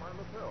now?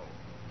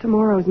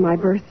 Tomorrow's my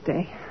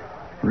birthday.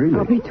 Really?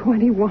 I'll be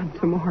 21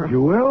 tomorrow.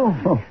 You will?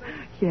 Oh.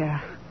 Yeah.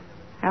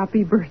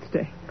 Happy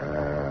birthday.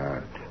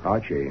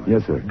 Archie.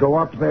 Yes, sir. Go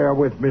up there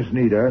with Miss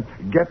Nita.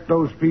 Get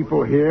those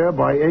people here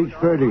by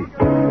 8:30.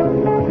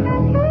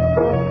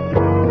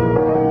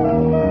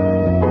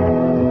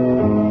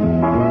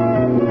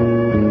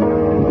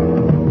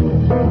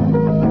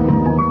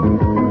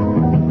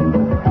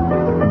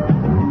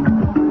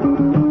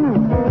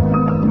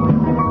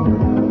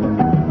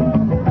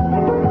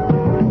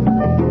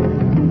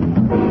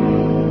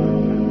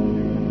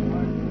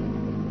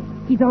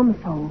 He's on the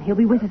phone. He'll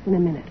be with us in a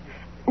minute.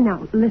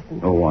 Now,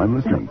 listen. Oh, I'm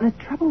listening. The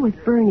trouble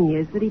with Bernie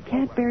is that he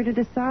can't bear to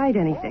decide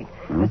anything,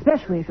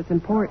 especially if it's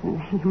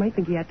important. You might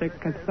think he had to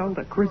consult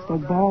a crystal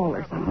ball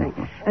or something.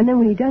 And then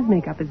when he does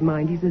make up his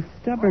mind, he's as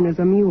stubborn as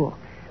a mule.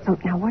 So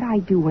now what I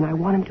do when I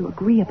want him to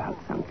agree about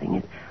something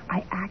is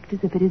I act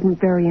as if it isn't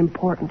very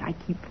important. I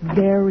keep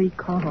very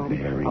calm.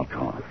 Very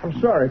calm. I'm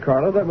sorry,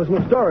 Carla. That was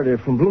Miss Doherty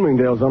from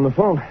Bloomingdale's on the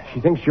phone. She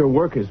thinks your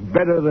work is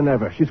better than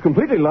ever. She's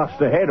completely lost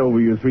her head over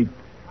your 3...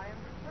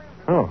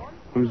 Oh,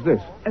 who's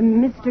this?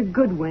 Mr.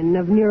 Goodwin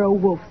of Nero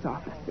Wolfe's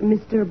office.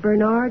 Mr.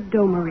 Bernard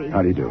Domery.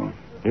 How do you do?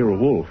 Nero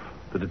Wolfe,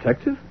 the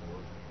detective?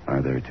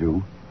 Are there 2?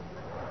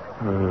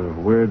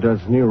 Where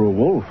does Nero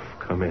Wolfe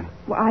come in?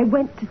 Well, I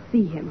went to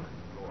see him.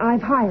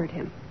 I've hired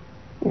him.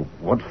 Well,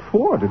 what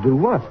for? To do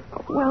what?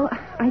 Well,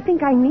 I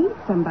think I need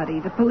somebody.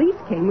 The police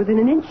came within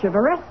an inch of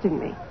arresting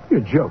me. You're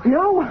joking.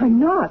 No, I'm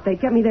not. They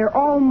kept me there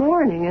all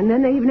morning, and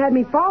then they even had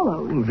me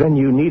followed. Then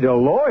you need a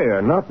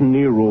lawyer, not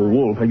Nero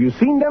Wolfe. Have you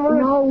seen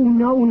Demarest?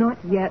 No, not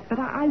yet, but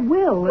I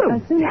will. Well,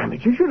 as soon damn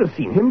it, you should have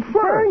seen him first.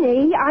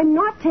 Bernie, I'm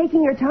not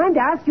taking your time to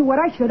ask you what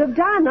I should have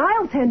done.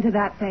 I'll tend to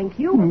that, thank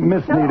you.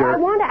 Miss Now, Nieder. I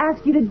want to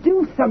ask you to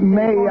do something.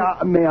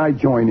 May I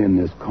join in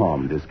this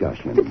calm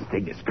discussion? This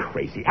thing is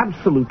crazy,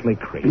 absolutely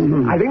crazy.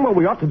 I think what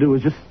we ought to do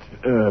is just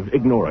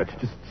ignore it.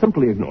 Just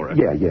simply ignore it.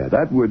 Yeah,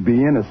 that would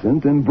be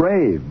innocent and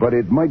brave, but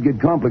it might get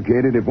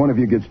complicated if one of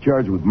you gets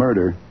charged with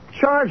murder.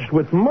 Charged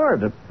with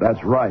murder?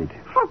 That's right.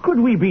 How could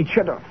we be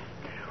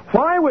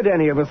Why would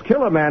any of us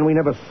kill a man we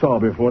never saw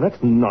before?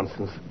 That's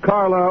nonsense.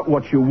 Carla,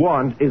 what you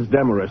want is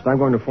Demarest. I'm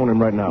going to phone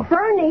him right now.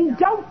 Bernie,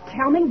 don't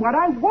tell me what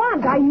I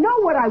want. I know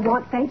what I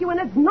want, thank you, and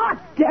it's not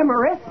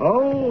Demarest.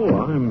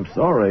 Oh, I'm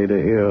sorry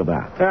to hear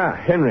that.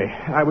 Henry,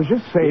 I was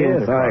just saying...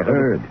 Yes, to Carla... I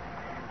heard.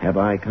 Have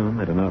I come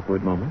at an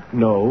awkward moment?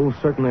 No,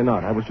 certainly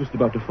not. I was just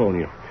about to phone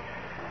you.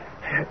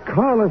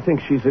 Carla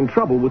thinks she's in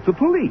trouble with the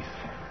police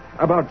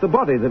about the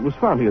body that was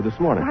found here this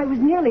morning. I was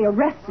nearly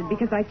arrested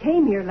because I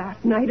came here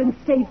last night and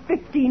stayed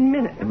 15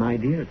 minutes. My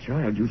dear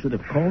child, you should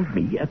have called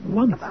me at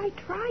once. I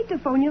tried to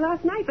phone you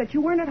last night, but you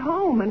weren't at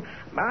home, and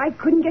I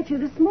couldn't get you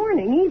this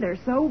morning either,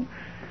 so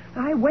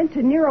I went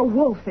to Nero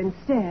Wolfe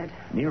instead.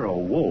 Nero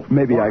Wolfe?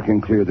 Maybe I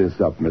can clear this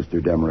up, Mr.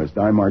 Demarest.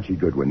 I'm Archie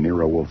Goodwin,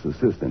 Nero Wolfe's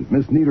assistant.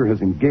 Miss Nieder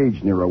has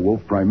engaged Nero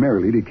Wolfe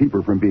primarily to keep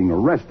her from being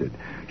arrested.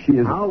 She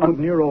is... How would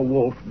Nero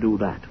Wolfe do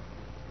that?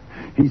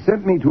 He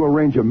sent me to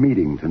arrange a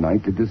meeting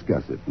tonight to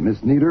discuss it.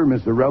 Miss Nieder,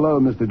 Miss Zarella,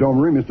 Mr.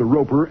 Domery, Mr.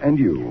 Roper, and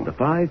you. The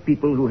 5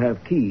 people who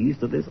have keys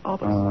to this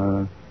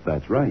office.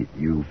 That's right.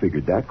 You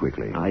figured that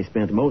quickly. I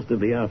spent most of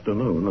the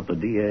afternoon at the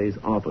DA's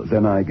office.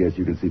 Then I guess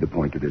you can see the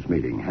point to this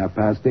meeting.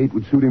 8:30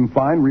 would suit him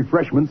fine.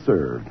 Refreshments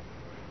served.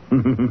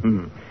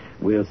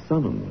 We're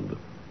summoned.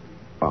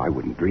 I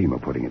wouldn't dream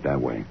of putting it that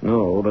way.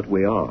 No, but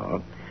we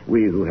are.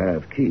 We who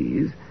have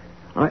keys.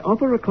 I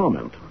offer a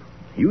comment.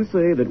 You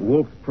say that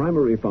Wolfe's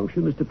primary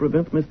function is to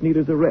prevent Miss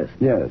Nieder's arrest.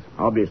 Yes.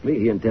 Obviously,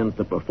 he intends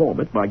to perform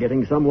it by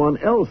getting someone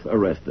else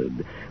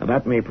arrested.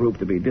 That may prove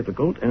to be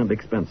difficult and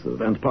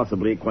expensive, and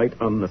possibly quite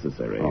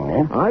unnecessary.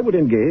 Oh? I would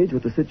engage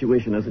with the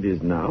situation as it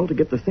is now to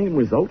get the same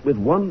result with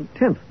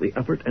 1/10 the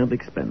effort and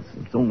expense.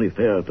 It's only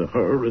fair to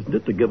her, isn't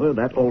it, to give her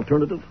that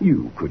alternative?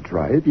 You could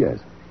try it, yes.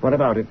 What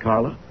about it,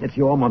 Carla? It's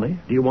your money.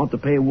 Do you want to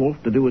pay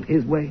Wolfe to do it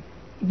his way?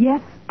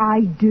 Yes,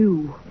 I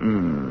do.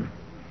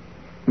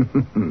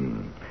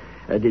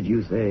 Did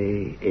you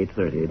say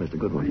 8:30, Mr.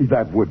 Goodwin?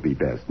 That would be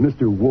best.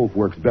 Mr. Wolfe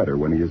works better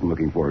when he isn't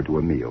looking forward to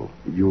a meal.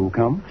 You'll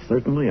come?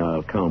 Certainly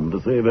I'll come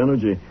to save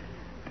energy.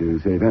 To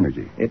save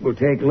energy. It will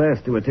take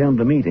less to attend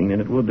the meeting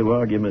than it would to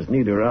argue Miss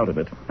Nieder out of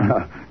it.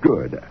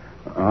 Good.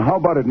 How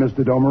about it,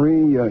 Mr.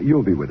 Domery?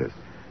 You'll be with us.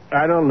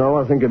 I don't know.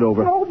 I'll think it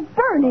over. Oh,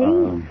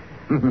 Bernie.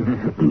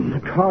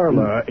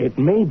 Carla, it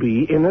may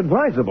be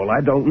inadvisable.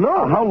 I don't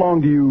know. How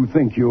long do you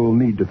think you'll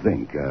need to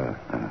think?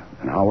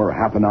 An hour,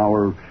 half an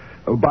hour?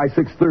 By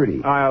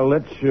 6:30. I'll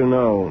let you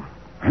know.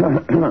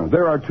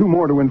 There are two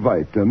more to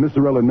invite, Miss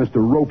Zorella and Mr.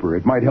 Roper.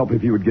 It might help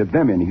if you would get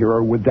them in here,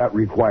 or would that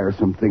require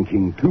some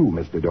thinking too,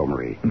 Mr.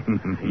 Domery?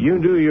 You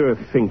do your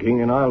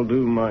thinking, and I'll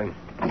do mine.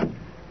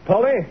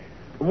 Polly,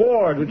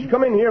 Ward, would you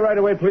come in here right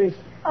away, please?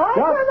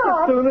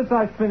 As soon as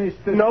I finish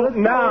this. No,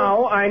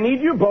 now. I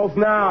need you both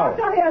now.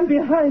 I am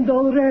behind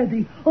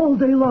already, all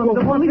day long.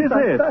 Well, what is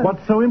it?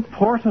 What's so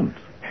important?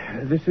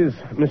 This is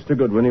Mr.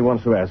 Goodwin. He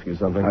wants to ask you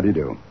something. How do you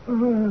do?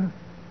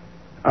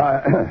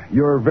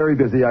 You're very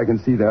busy. I can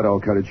see that.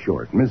 I'll cut it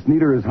short. Miss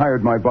Nieder has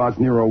hired my boss,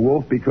 Nero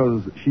Wolfe,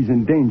 because she's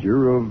in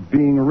danger of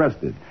being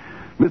arrested.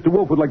 Mr.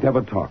 Wolfe would like to have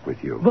a talk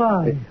with you.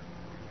 Why?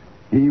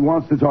 He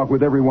wants to talk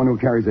with everyone who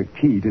carries a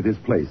key to this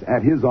place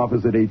at his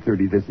office at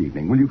 8:30 this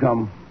evening. Will you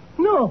come?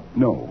 No.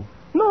 No.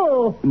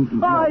 No.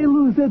 I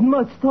lose that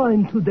much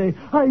time today.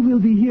 I will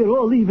be here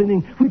all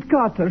evening with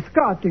Carter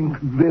scouting.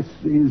 This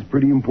is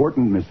pretty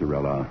important, Miss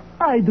Zorella.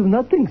 I do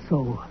not think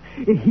so.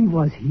 He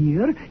was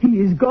here, he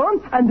is gone,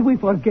 and we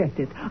forget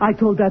it. I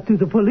told that to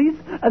the police,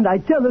 and I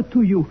tell it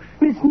to you.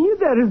 Miss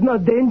Nieder is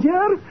not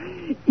danger.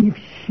 If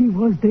she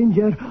was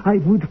danger, I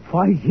would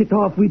fight it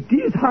off with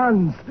these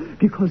hands,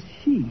 because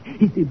she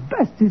is the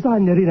best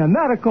designer in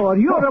America or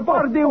Europe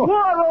or the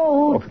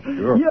world.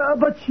 Sure. Yeah,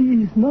 but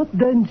she is not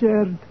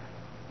dangered.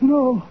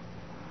 No.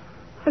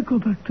 I go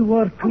back to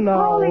work now.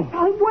 Polly,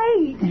 I'll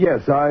wait.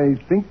 Yes, I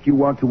think you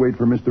want to wait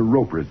for Mr.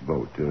 Roper's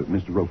vote.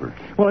 Mr. Roper.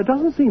 Well, it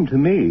doesn't seem to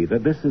me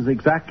that this is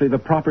exactly the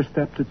proper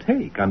step to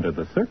take under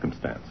the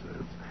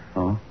circumstances.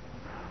 Huh?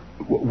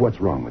 What's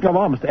wrong with it? Well,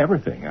 almost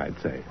everything, I'd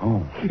say.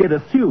 Oh. It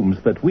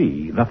assumes that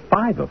we, the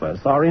five of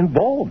us, are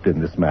involved in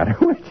this matter,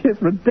 which is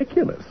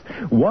ridiculous.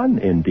 One,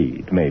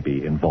 indeed, may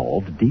be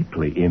involved,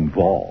 deeply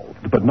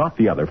involved, but not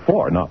the other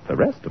four, not the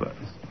rest of us.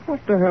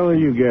 What the hell are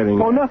you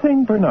getting? Oh,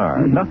 nothing,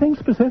 Bernard. Nothing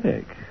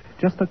specific.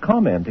 Just a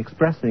comment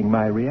expressing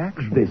my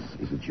reaction. This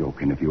is a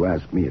joke, and if you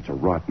ask me, it's a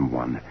rotten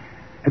one.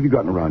 Have you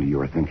gotten around to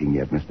your thinking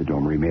yet, Mr.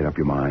 Domery? Made up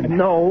your mind?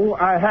 No,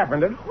 I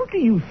haven't. And who do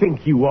you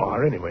think you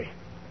are, anyway?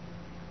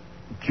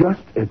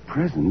 Just at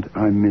present,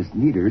 I'm Miss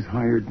Nieder's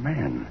hired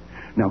man.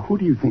 Now, who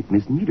do you think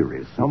Miss Nieder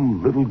is?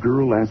 Some little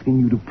girl asking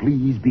you to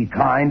please be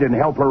kind and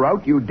help her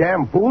out? You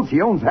damn fool.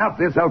 She owns half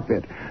this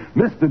outfit.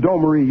 Mr.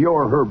 Domery,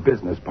 you're her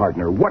business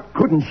partner. What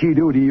couldn't she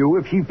do to you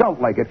if she felt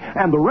like it?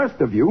 And the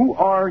rest of you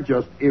are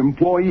just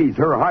employees,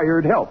 her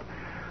hired help.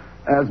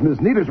 As Miss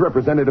Nieder's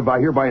representative, I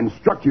hereby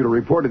instruct you to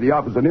report to the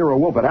office of Nero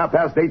Wolfe at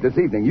 8:30 this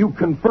evening. You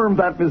confirm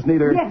that, Miss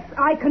Nieder? Yes,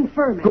 I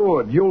confirm it.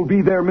 Good. You'll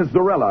be there, Miss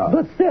Zorella.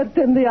 But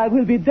certainly I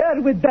will be there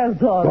with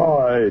bells on.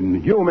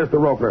 Fine. You, Mr.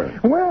 Roper.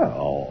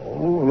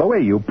 Well, the way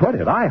you put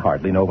it, I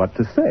hardly know what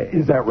to say.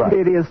 Is that right?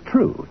 It is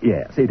true.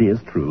 Yes, it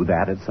is true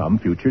that at some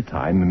future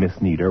time Miss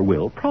Nieder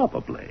will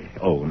probably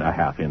own a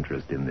half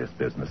interest in this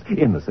business,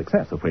 in the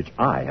success of which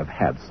I have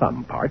had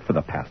some part for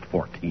the past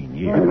 14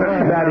 years.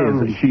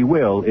 That is, she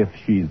will if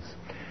she's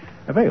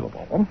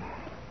available.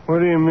 What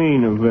do you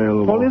mean,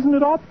 available? Well, isn't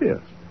it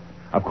obvious?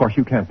 Of course,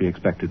 you can't be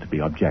expected to be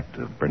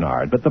objective,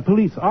 Bernard, but the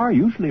police are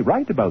usually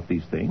right about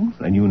these things,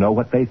 and you know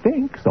what they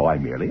think, so I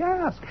merely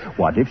ask,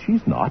 what if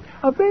she's not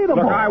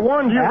available? Look, I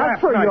warned you As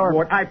last for night, your...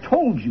 Ward. I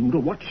told you to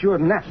watch your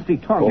nasty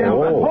tongue.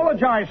 Oh.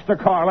 Apologize to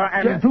Carla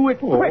and do it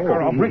quick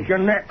or I'll break your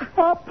neck.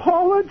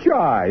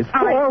 Apologize?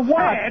 For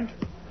what?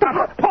 Said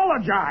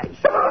apologize.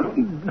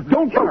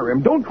 Don't fire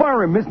him. Don't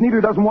fire him. Miss Nieder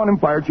doesn't want him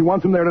fired. She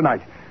wants him there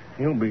tonight.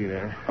 He'll be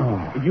there.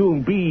 Oh.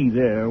 You'll be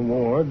there,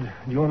 Ward.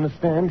 Do you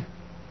understand?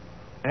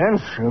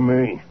 Answer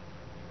me.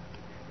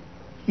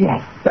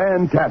 Yes.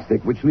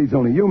 Fantastic. Which leaves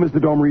only you,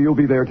 Mr. Domery. You'll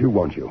be there, too,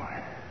 won't you?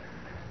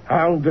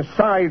 I'll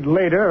decide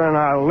later, and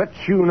I'll let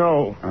you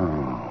know.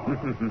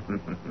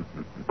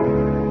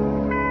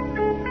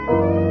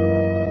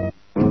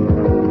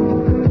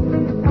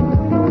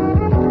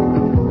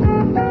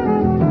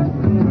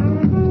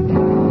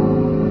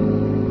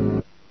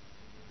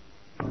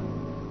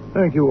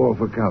 Thank you all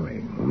for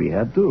coming. We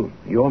had to.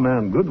 Your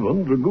man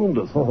Goodwin dragooned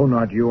us. Oh,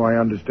 not you, I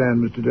understand,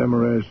 Mr.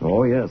 Demarest.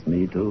 Oh, yes,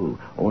 me too.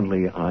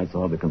 Only I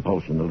saw the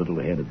compulsion a little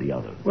ahead of the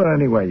others. Well,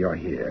 anyway, you're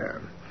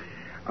here.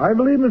 I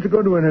believe Mr.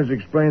 Goodwin has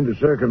explained the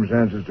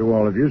circumstances to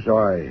all of you, so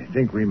I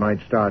think we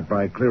might start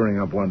by clearing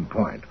up one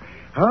point.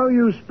 How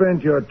you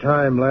spent your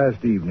time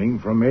last evening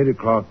from 8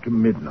 o'clock to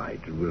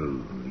midnight. Will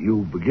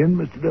you begin,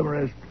 Mr.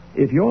 Demarest?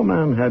 If your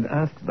man had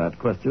asked that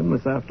question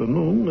this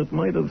afternoon, it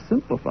might have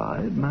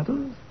simplified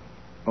matters.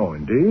 Oh,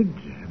 indeed?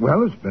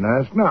 Well, it's been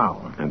asked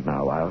now. And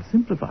now I'll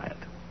simplify it.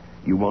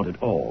 You want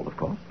it all, of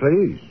course.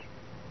 Please.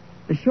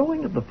 The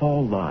showing of the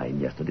fall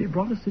line yesterday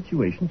brought a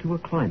situation to a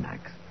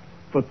climax.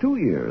 For 2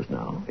 years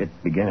now, it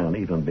began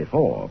even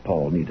before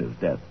Paul Nieder's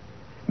death,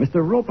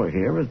 Mr. Roper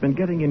here has been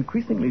getting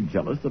increasingly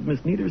jealous of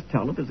Miss Nieder's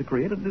talent as a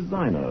creative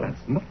designer.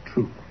 That's not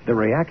true. The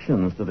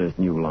reactions to this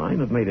new line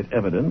have made it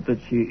evident that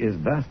she is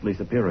vastly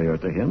superior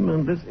to him,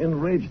 and this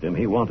enraged him.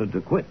 He wanted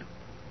to quit.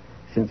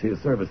 Since his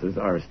services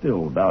are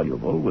still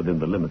valuable within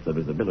the limits of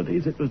his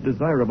abilities, it was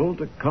desirable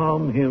to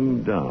calm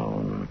him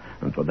down.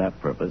 And for that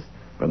purpose,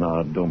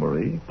 Bernard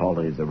Domery,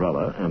 Polly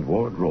Zarella, and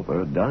Ward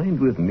Roper dined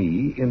with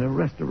me in a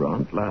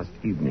restaurant last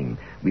evening.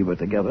 We were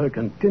together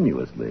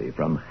continuously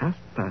from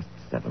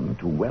 7:30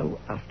 to well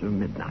after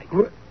midnight.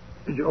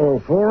 All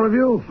four of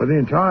you for the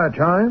entire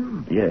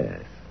time?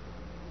 Yes.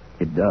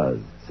 It does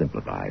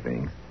simplify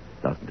things,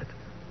 doesn't it?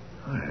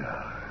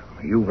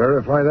 You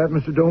verify that,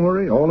 Mr.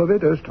 Domery? All of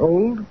it, as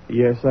told?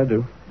 Yes, I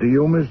do. Do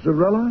you, Miss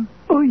Zarella?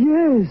 Oh,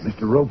 yes.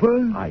 Mr.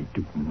 Roper? I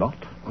do not.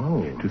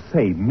 Oh. To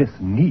say Miss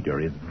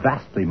Needer is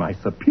vastly my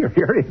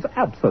superior is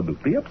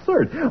absolutely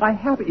absurd. I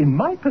have in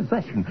my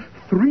possession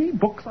 3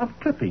 books of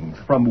clippings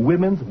from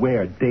Women's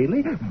Wear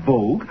Daily,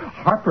 Vogue,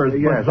 Harper's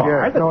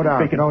Bazaar. Yes,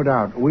 no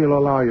doubt. We'll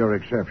allow your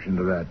exception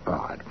to that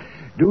part.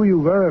 Do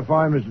you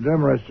verify Mr.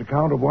 Demarest's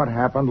account of what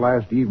happened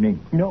last evening?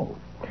 No.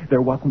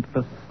 There wasn't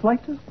the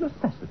slightest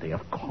necessity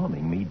of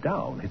calming me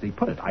down, as he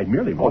put it. I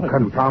merely wanted to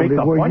confound make it.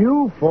 the Were point...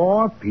 you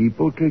 4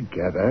 people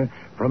together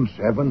from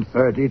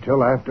 7:30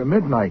 till after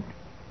midnight?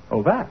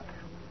 Oh, that?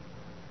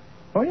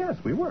 Oh, yes,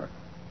 we were.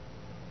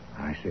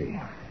 I see.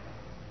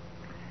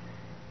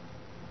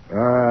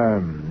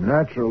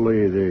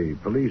 Naturally, the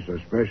police are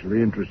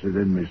especially interested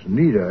in Miss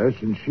Nita,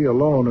 since she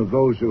alone of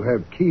those who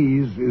have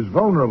keys is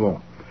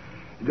vulnerable.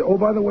 Oh,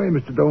 by the way,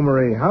 Mr.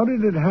 Domery, how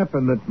did it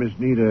happen that Miss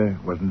Nita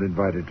wasn't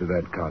invited to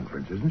that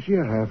conference? Isn't she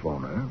a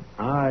half-owner?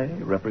 I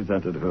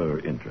represented her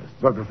interests.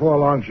 But before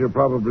long, she'll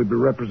probably be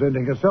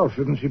representing herself.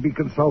 Shouldn't she be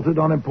consulted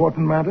on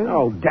important matters?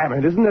 Oh, damn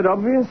it, isn't it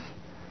obvious?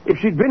 If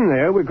she'd been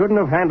there, we couldn't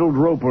have handled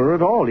Roper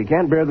at all. He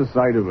can't bear the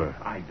sight of her.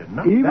 I did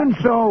not... Even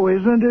so,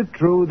 isn't it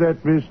true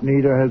that Miss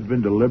Nita has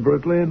been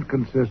deliberately and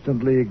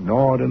consistently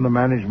ignored in the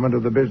management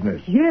of the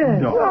business?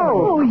 Yes. No.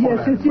 Oh,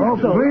 yes, it is Oh,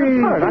 so.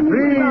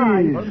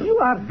 please. You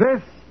are...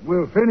 This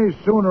will finish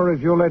sooner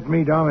if you let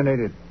me dominate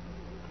it.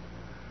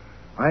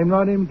 I'm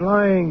not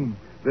implying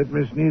that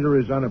Miss Nita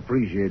is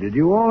unappreciated.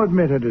 You all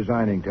admit her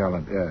designing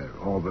talent,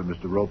 all but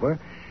Mr. Roper.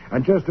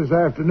 And just this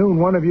afternoon,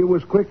 one of you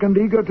was quick and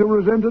eager to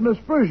resent an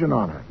aspersion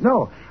on her.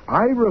 No,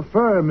 I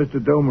refer, Mr.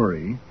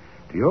 Domery,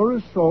 to your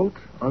assault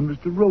on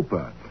Mr.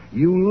 Roper.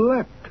 You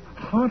leapt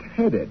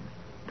hot-headed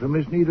to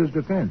Miss Nita's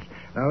defense.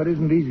 Now, it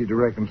isn't easy to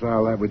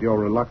reconcile that with your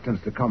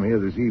reluctance to come here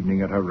this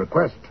evening at her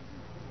request.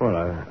 Well,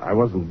 I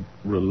wasn't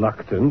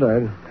reluctant.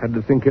 I had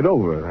to think it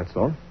over, that's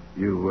all.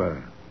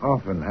 You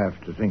often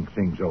have to think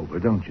things over,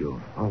 don't you?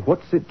 Oh,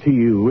 what's it to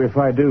you if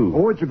I do?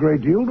 Oh, it's a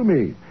great deal to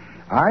me.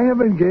 I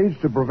have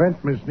engaged to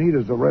prevent Miss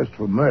Nita's arrest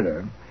for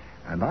murder,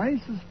 and I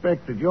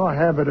suspect that your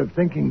habit of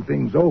thinking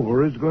things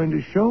over is going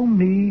to show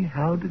me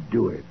how to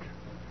do it.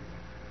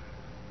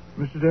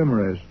 Mr.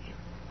 Demarest,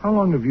 how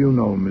long have you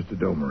known Mr.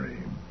 Domery?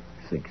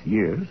 6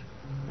 years,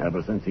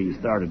 ever since he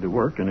started to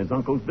work in his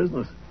uncle's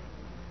business.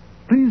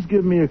 Please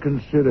give me a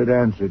considered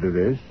answer to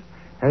this.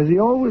 Has he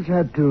always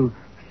had to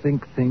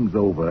think things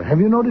over?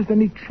 Have you noticed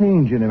any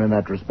change in him in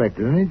that respect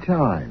at any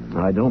time?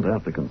 I don't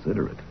have to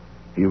consider it.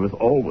 He was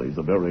always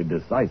a very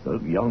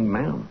decisive young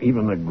man,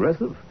 even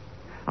aggressive,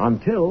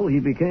 until he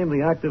became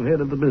the active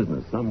head of the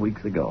business some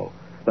weeks ago.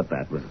 But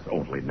that was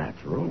only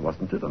natural,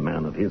 wasn't it? A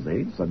man of his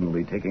age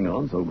suddenly taking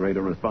on so great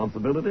a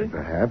responsibility?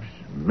 Perhaps.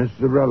 Miss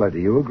Zarella, do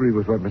you agree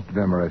with what Mr.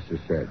 Demarest has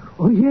said?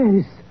 Oh,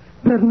 yes.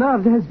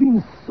 Bernard has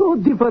been so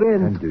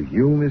different. And do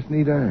you, Miss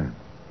Nita?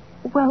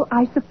 Well,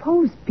 I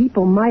suppose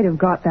people might have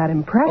got that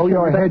impression. Oh,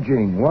 you're but...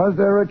 hedging. Was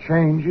there a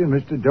change in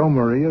Mr.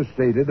 Domery as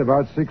stated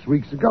about 6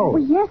 weeks ago?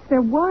 Well, yes,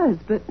 there was,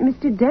 but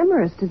Mr.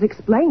 Demarest has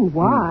explained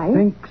why. He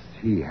thinks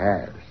he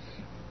has.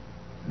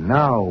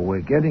 Now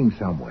we're getting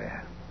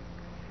somewhere.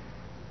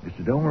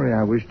 Mr. Domery,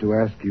 I wish to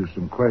ask you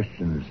some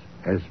questions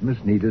as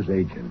Miss Nita's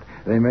agent.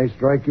 They may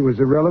strike you as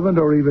irrelevant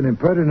or even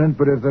impertinent,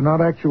 but if they're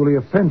not actually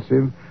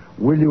offensive,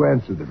 will you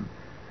answer them?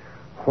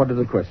 What are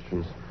the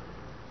questions?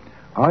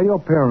 Are your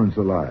parents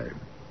alive?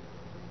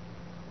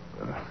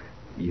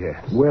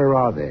 Yes. Where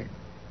are they?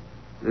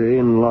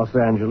 In Los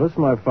Angeles,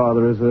 my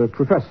father is a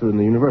professor in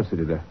the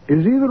university there.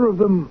 Is either of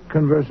them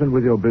conversant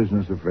with your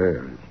business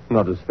affairs?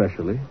 Not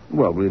especially.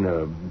 Well, in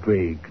a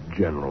vague,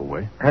 general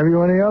way. Have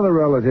you any other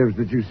relatives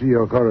that you see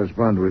or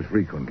correspond with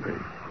frequently?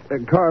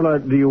 Carla,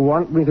 do you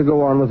want me to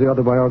go on with the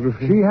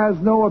autobiography? She has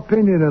no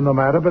opinion in the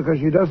matter because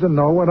she doesn't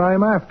know what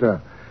I'm after.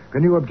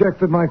 Can you object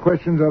that my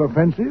questions are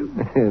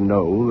offensive?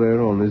 No,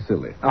 they're only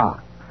silly. Ah.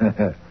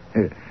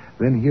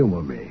 Then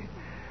humor me.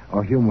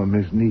 Or humor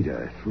Miss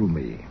Nita through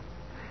me.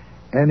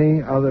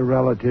 Any other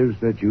relatives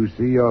that you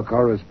see or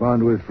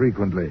correspond with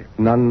frequently?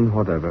 None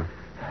whatever.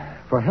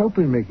 For help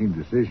in making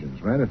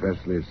decisions,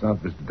 manifestly it's not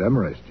Mr.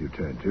 Demarest you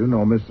turn to,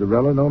 nor Miss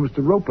Zarella, nor Mr.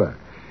 Roper.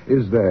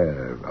 Is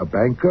there a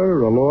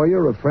banker, a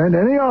lawyer, a friend,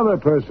 any other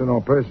person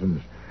or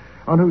persons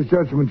on whose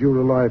judgment you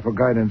rely for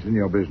guidance in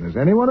your business?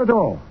 Anyone at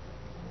all?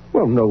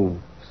 Well, no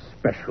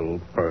special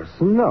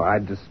person. No, I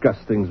discuss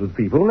things with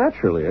people,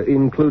 naturally,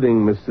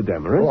 including Mr.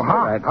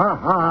 Demarest.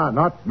 Oh,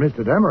 not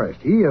Mr. Demarest.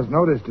 He has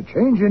noticed a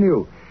change in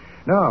you.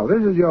 Now,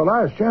 this is your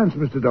last chance,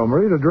 Mr.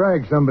 Domery, to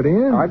drag somebody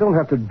in. I don't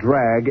have to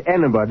drag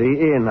anybody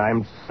in.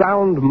 I'm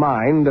sound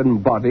mind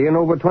and body and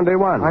over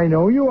 21. I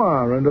know you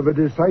are, and of a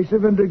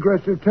decisive and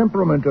aggressive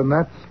temperament, and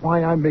that's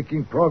why I'm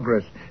making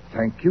progress.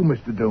 Thank you,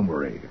 Mr.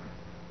 Domery.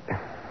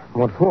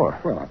 What for?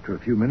 Well, up to a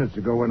few minutes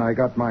ago when I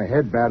got my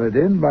head battered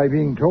in by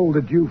being told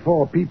that you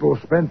four people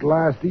spent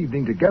last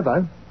evening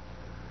together,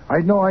 I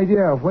had no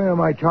idea where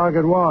my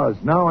target was.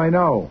 Now I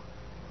know.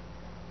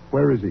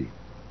 Where is he?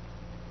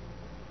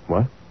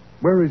 What?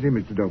 Where is he,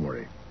 Mr.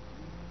 Domery?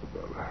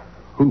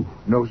 Who?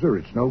 No, sir,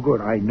 it's no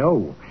good. I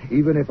know.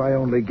 Even if I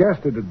only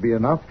guessed it'd be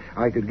enough,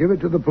 I could give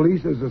it to the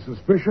police as a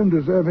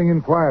suspicion-deserving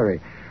inquiry.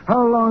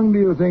 How long do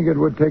you think it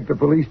would take the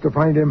police to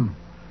find him?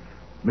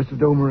 Mr.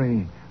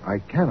 Domery, I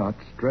cannot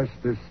stress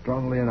this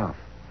strongly enough.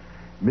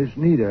 Miss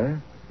Nita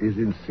is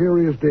in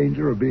serious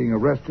danger of being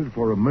arrested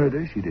for a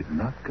murder she did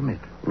not commit.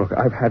 Look,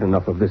 I've had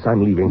enough of this.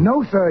 I'm leaving.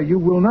 No, sir, you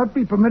will not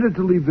be permitted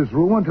to leave this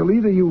room until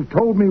either you've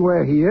told me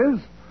where he is,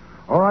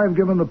 or I've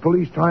given the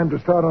police time to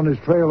start on his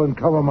trail and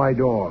cover my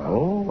door.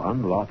 Oh,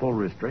 unlawful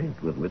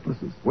restraint with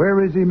witnesses.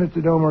 Where is he,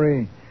 Mr.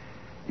 Domery?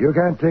 You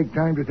can't take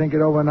time to think it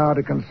over now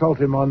to consult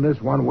him on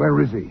this one. Where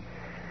is he?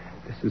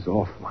 This is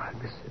awful.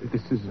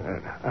 This is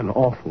an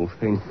awful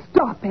thing.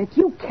 Stop it.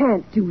 You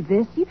can't do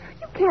this. You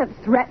can't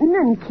threaten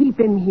and keep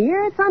him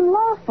here. It's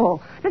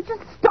unlawful. Now,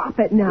 just stop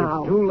it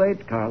now. It's too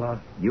late, Carla.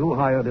 You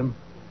hired him.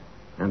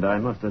 And I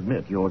must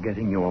admit, you're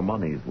getting your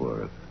money's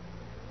worth.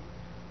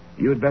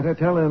 You'd better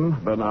tell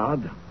him,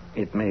 Bernard.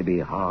 It may be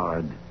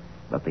hard,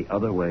 but the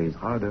other way's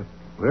harder.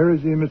 Where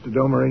is he, Mr.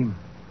 Domery?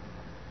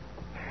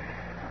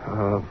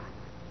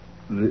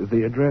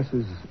 The address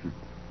is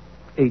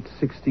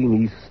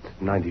 816 East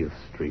 90th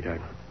Street.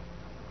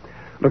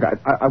 Look,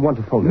 I want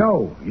to phone him.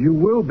 No, you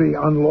will be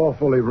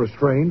unlawfully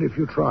restrained if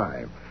you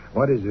try.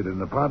 What is it,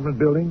 an apartment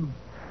building?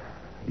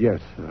 Yes,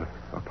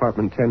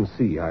 apartment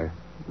 10C. I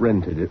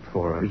rented it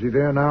for... Is he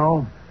there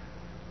now?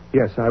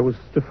 Yes, I was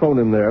to phone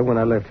him there when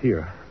I left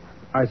here.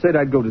 I said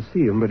I'd go to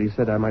see him, but he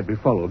said I might be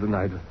followed, and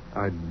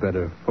I'd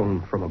better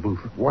phone from a booth.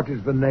 What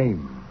is the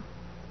name?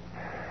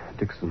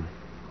 Dixon.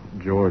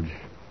 George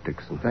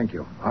Dixon. Thank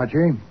you.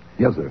 Archie?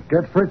 Yes, sir.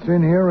 Get Fritz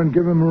in here and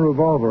give him a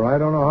revolver. I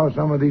don't know how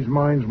some of these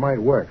minds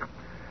might work.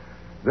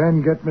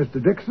 Then get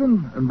Mr.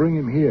 Dixon and bring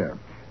him here.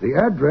 The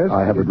address...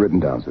 I have it written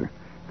down, sir.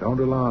 Don't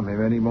alarm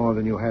him any more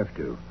than you have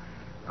to.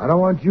 I don't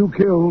want you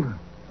killed,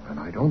 and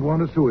I don't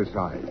want a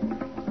suicide.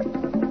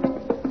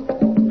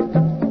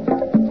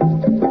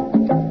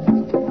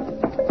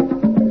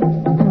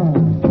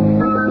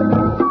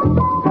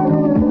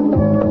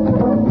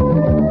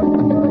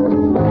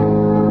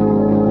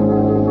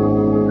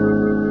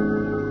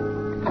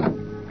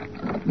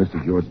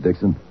 Mr. George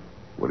Dixon,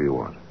 What do you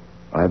want?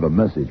 I have a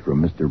message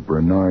from Mr.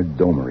 Bernard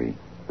Domery.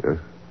 Yes?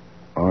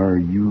 Are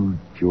you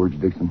George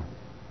Dixon?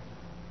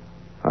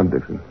 I'm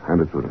Dixon.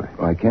 Hand it to me.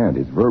 I can't.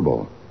 It's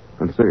verbal.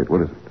 And say it.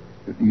 What is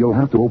it? You'll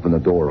have to open the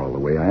door all the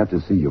way. I have to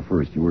see you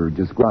first. You were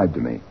described to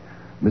me.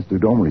 Mr.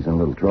 Domery's in a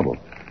little trouble.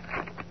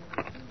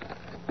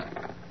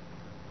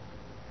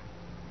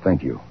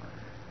 Thank you.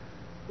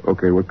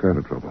 Okay, what kind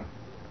of trouble?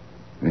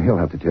 He'll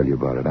have to tell you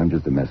about it. I'm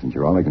just a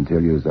messenger. All I can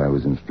tell you is I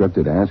was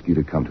instructed to ask you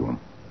to come to him.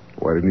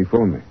 Why didn't he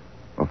phone me?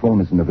 A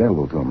phone isn't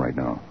available to him right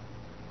now.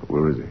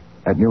 Where is he?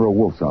 At Nero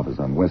Wolfe's office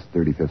on West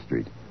 35th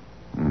Street.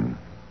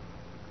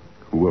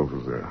 Who else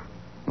was there?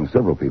 Well,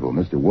 several people.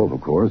 Mr. Wolfe, of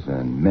course,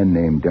 and men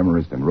named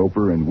Demarest and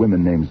Roper, and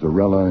women named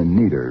Zarella and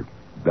Nieder.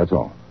 That's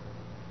all.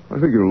 I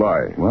think you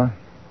lie. What?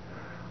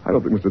 I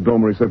don't think Mr.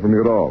 Domery sent for me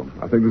at all.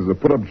 I think this is a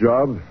put-up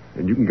job,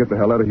 and you can get the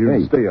hell out of here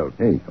and stay out.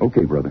 Hey,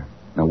 okay, brother.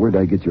 Now, where'd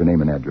I get your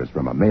name and address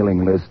from? A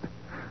mailing list?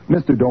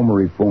 Mr.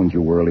 Domery phoned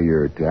you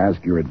earlier to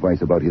ask your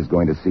advice about his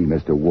going to see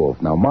Mr.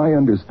 Wolfe. Now, my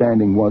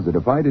understanding was that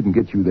if I didn't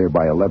get you there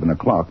by 11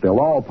 o'clock, they'll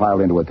all pile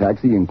into a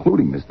taxi,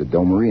 including Mr.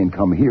 Domery, and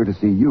come here to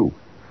see you.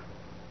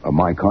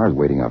 My car's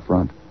waiting out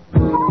front.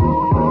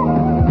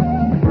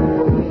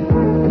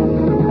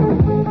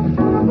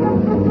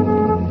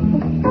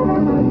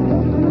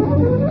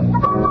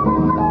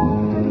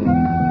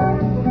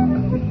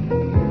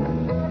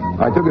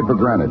 I took it for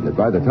granted that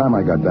by the time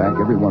I got back,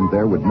 everyone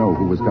there would know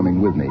who was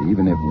coming with me,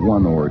 even if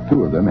one or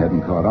two of them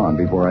hadn't caught on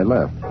before I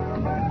left.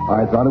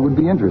 I thought it would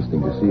be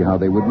interesting to see how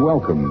they would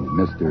welcome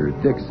Mr.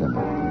 Dixon.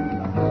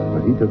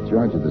 But he took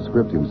charge of the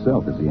script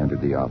himself as he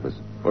entered the office.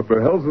 What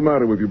the hell's the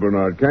matter with you,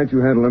 Bernard? Can't you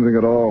handle anything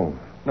at all?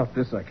 Not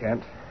this, I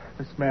can't.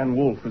 This man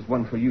Wolfe is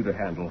one for you to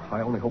handle.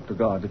 I only hope to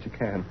God that you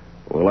can.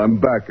 Well, I'm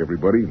back,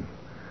 everybody.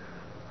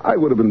 I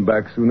would have been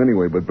back soon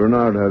anyway, but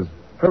Bernard has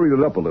hurried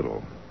it up a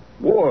little.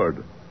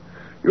 Ward,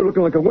 you're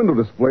looking like a window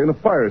display in a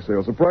fire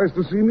sale. Surprised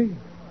to see me?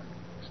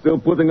 Still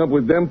putting up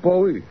with them,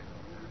 Polly?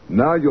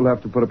 Now you'll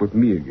have to put up with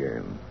me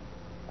again.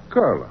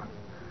 Carla,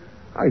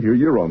 I hear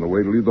you're on the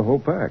way to lead the whole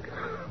pack.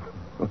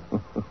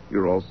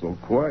 You're all so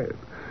quiet.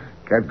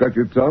 Cat got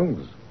your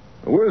tongues.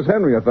 Where's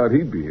Henry? I thought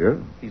he'd be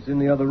here. He's in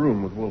the other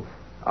room with Wolfe.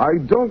 I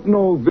don't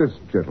know this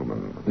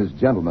gentleman. This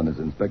gentleman is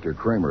Inspector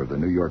Kramer of the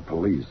New York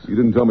Police. You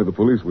didn't tell me the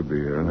police would be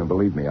here. And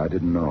believe me, I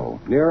didn't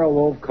know. Nero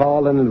Wolfe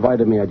called and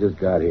invited me. I just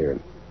got here.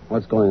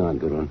 What's going on,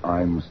 Goodwin?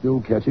 I'm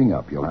still catching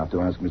up. You'll have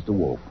to ask Mr.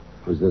 Wolfe.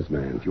 Who's this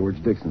man? George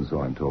Dixon,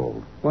 so I'm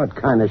told. What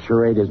kind of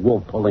charade is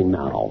Wolf pulling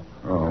now?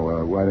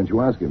 Oh, why don't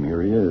you ask him?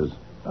 Here he is.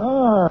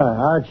 Ah,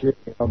 Archie,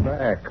 you're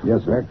back.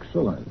 Yes, sir.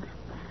 Excellent.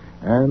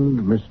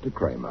 And Mr.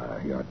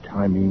 Kramer, your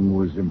timing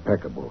was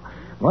impeccable.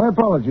 My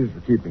apologies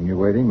for keeping you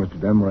waiting. Mr.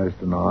 Demarest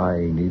and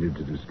I needed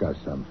to discuss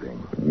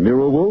something.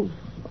 Nero Wolfe,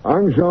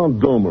 I'm Jean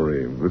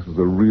Domery. This is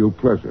a real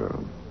pleasure.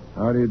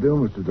 How do you do,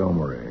 Mr.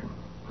 Domery?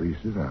 Please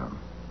sit down.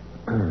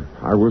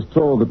 I was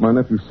told that my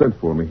nephew sent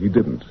for me. He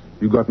didn't.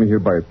 You got me here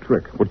by a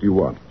trick. What do you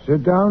want?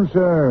 Sit down,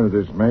 sir.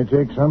 This may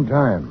take some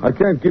time. I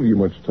can't give you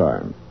much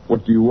time.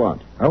 What do you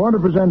want? I want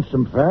to present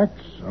some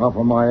facts,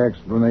 offer my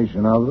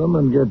explanation of them,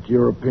 and get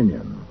your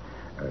opinion.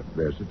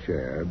 There's a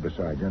chair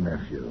beside your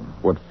nephew.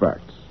 What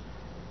facts?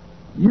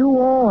 You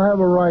all have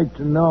a right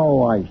to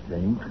know, I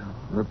think,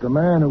 that the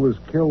man who was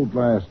killed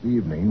last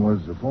evening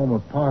was a former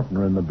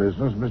partner in the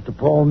business, Mr.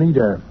 Paul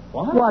Nieder.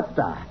 What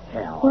the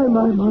hell? Why,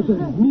 my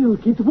mother's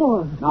milk, it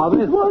was. Now,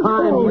 this was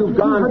time so. you've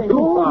gone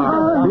too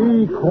far.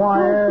 Be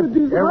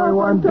quiet.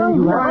 Everyone be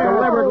You have quiet.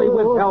 deliberately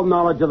withheld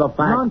knowledge of the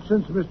facts.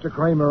 Nonsense, Mr.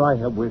 Kramer. I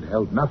have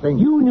withheld nothing.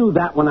 You knew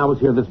that when I was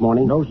here this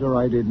morning. No, sir,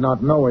 I did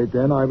not know it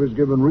then. I was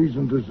given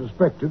reason to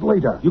suspect it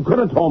later. You could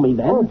have told me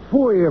then. Oh,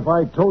 phooey, if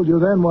I told you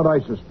then what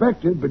I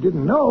suspected but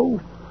didn't know,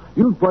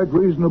 you'd quite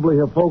reasonably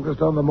have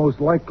focused on the most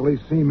likely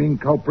seeming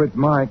culprit,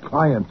 my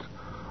client,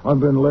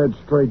 and been led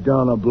straight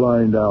down a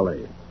blind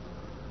alley.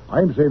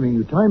 I'm saving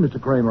you time,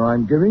 Mr. Kramer.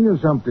 I'm giving you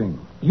something.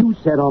 You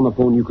said on the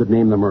phone you could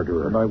name the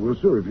murderer. And I will,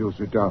 sir, if you'll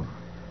sit down.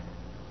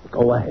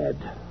 Go ahead.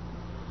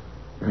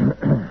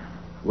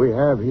 We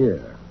have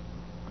here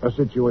a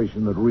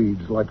situation that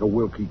reads like a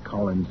Wilkie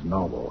Collins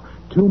novel.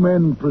 Two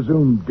men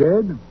presumed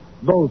dead,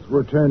 both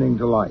returning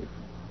to life.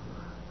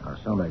 Now,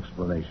 some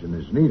explanation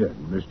is needed.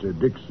 Mr.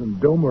 Dixon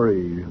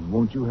Domery,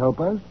 won't you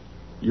help us?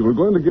 You were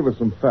going to give us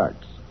some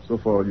facts. So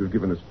far, you've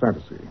given us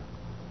fantasy.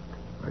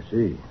 I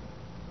see.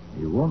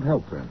 You won't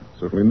help then.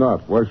 Certainly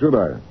not. Why should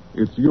I?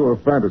 It's your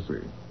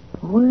fantasy.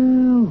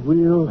 Well,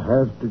 we'll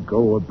have to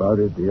go about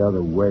it the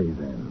other way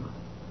then.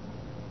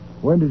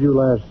 When did you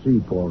last see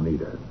Paul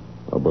Nieder?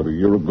 About a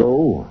year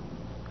ago,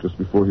 just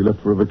before he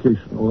left for a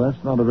vacation. Well,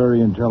 that's not a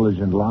very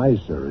intelligent lie,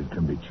 sir. It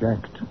can be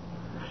checked.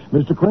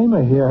 Mr.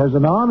 Kramer here has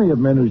an army of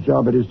men whose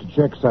job it is to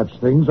check such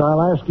things.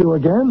 I'll ask you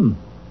again.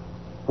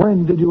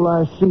 When did you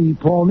last see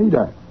Paul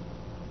Nieder?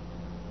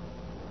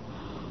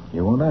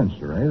 You won't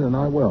answer, eh? Then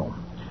I will.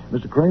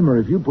 Mr. Kramer,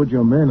 if you put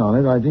your men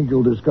on it, I think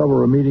you'll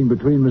discover a meeting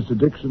between Mr.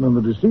 Dixon and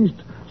the deceased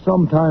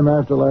sometime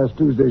after last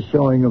Tuesday's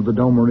showing of the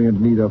Domery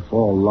and Nieder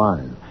fall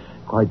line.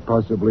 Quite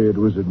possibly it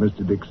was at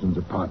Mr. Dixon's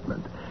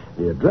apartment.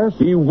 The address...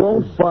 He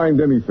won't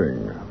find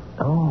anything.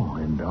 Oh,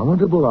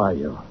 indomitable, are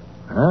you?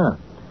 Huh?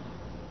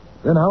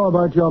 Then how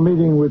about your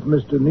meeting with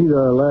Mr.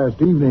 Nieder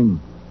last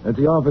evening at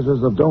the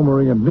offices of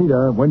Domery and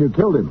Nieder when you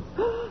killed him?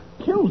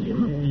 Killed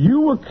him?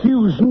 You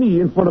accuse me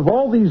in front of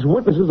all these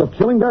witnesses of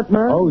killing that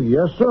man? Oh,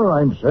 yes, sir.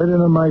 I'm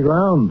certain in my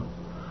ground.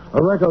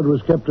 A record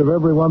was kept of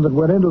everyone that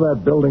went into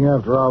that building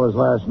after hours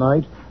last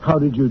night. How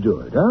did you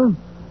do it, huh?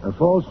 A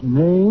false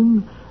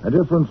name? A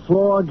different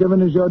floor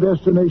given as your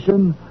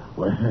destination?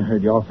 Well,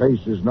 your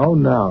face is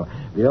known now.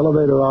 The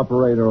elevator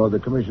operator or the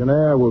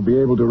commissionaire will be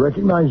able to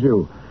recognize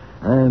you.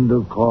 And,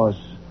 of course,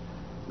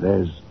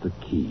 there's the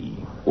key.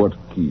 What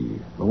key?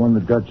 The one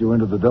that got you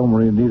into the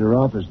Domery and Nieder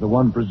office. The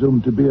one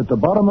presumed to be at the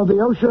bottom of the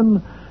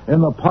ocean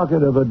in the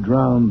pocket of a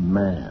drowned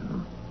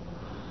man.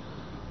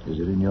 Is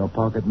it in your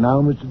pocket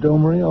now, Mr.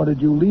 Domery, or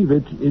did you leave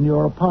it in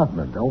your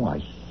apartment? Oh, I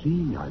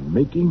see. I'm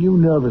making you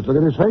nervous. Look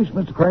at his face,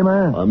 Mr.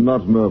 Kramer. I'm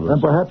not nervous. Then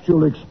perhaps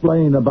you'll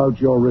explain about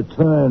your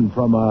return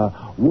from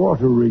a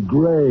watery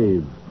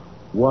grave.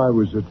 Why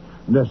was it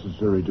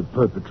necessary to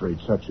perpetrate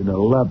such an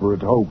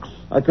elaborate hoax?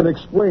 I can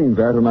explain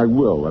that, and I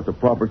will, at the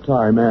proper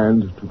time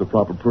and to the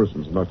proper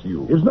persons, not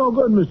you. It's no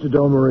good, Mr.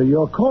 Domery.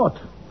 You're caught.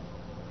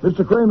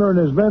 Mr. Kramer and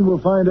his men will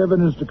find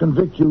evidence to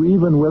convict you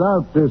even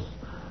without this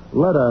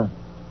letter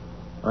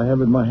I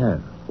have in my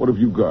hand. What have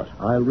you got?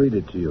 I'll read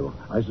it to you.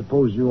 I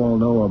suppose you all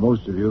know, or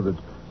most of you, that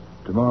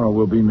tomorrow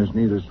will be Miss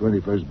Nieder's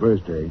 21st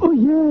birthday. Oh,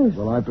 yes.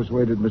 Well, I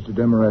persuaded Mr.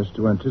 Demarest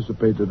to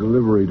anticipate the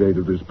delivery date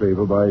of this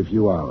paper by a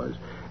few hours.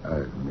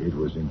 It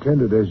was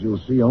intended, as you'll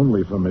see,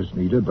 only for Miss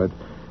Nieder, but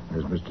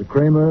as Mr.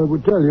 Kramer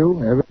would tell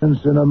you,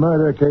 evidence in a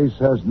murder case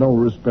has no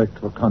respect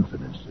for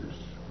confidences.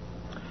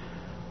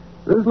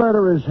 This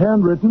letter is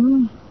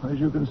handwritten, as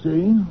you can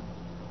see.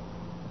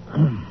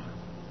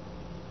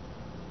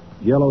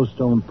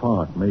 Yellowstone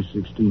Park, May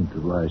 16th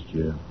of last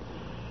year.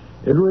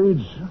 It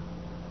reads,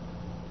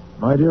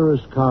 "My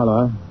dearest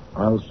Carla,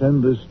 I'll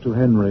send this to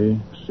Henry,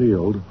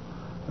 sealed,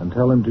 and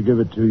tell him to give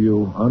it to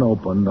you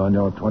unopened on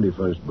your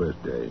 21st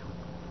birthday.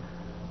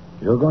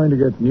 You're going to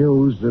get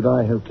news that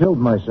I have killed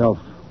myself.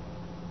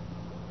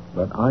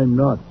 But I'm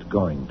not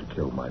going to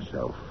kill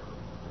myself.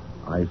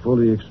 I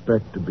fully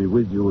expect to be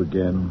with you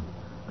again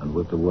and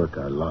with the work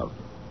I love.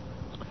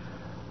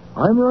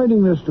 I'm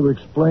writing this to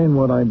explain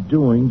what I'm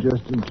doing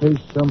just in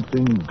case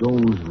something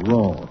goes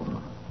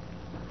wrong.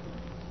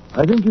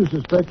 I think you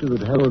suspected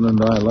that Helen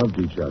and I loved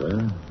each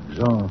other.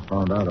 Jean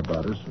found out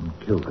about us and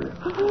killed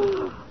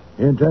her.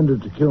 He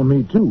intended to kill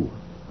me, too,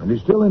 and he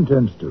still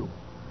intends to.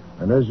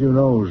 And as you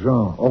know,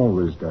 Jean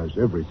always does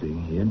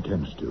everything he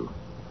intends to.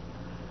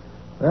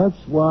 That's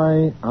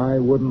why I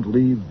wouldn't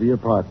leave the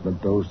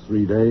apartment those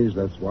 3 days.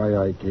 That's why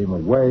I came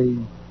away,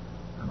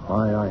 and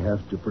why I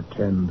have to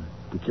pretend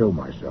to kill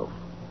myself.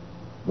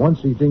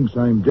 Once he thinks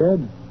I'm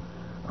dead,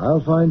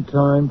 I'll find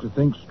time to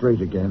think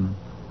straight again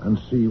and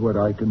see what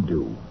I can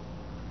do.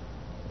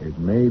 It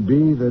may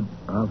be that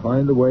I'll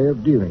find a way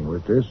of dealing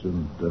with this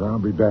and that I'll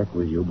be back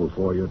with you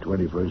before your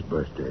 21st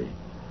birthday.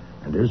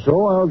 And if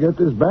so, I'll get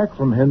this back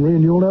from Henry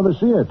and you'll never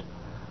see it.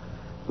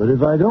 But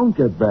if I don't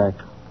get back,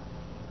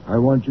 I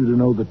want you to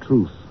know the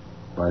truth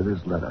by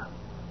this letter.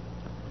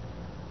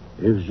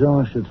 If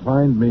Jean should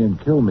find me and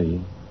kill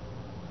me,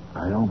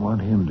 I don't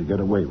want him to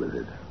get away with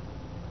it.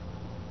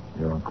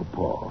 Your Uncle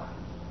Paul.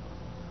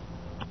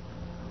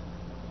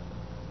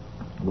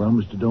 Well,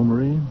 Mr.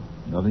 Domery,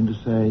 nothing to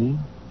say?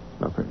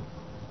 Nothing.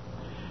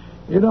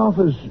 It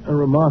offers a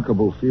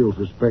remarkable field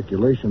for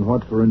speculation.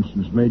 What, for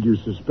instance, made you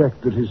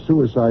suspect that his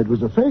suicide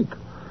was a fake?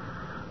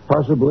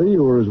 Possibly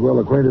you were as well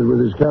acquainted with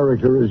his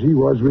character as he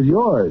was with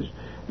yours.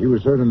 He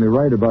was certainly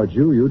right about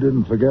you. You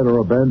didn't forget or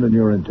abandon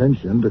your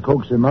intention. To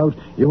coax him out,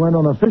 you went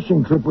on a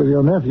fishing trip with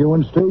your nephew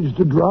and staged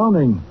a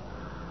drowning.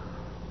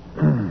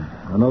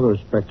 Another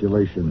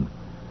speculation.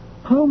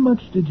 How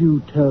much did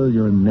you tell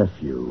your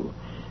nephew?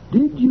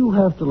 Did you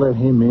have to let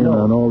him in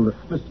on all the...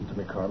 Listen to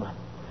me, Carla.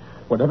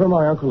 Whatever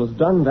my uncle has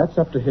done, that's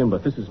up to him,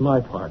 but this is my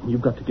part, and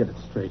you've got to get it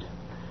straight.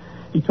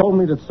 He told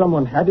me that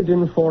someone had it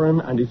in for him,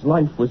 and his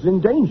life was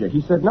in danger.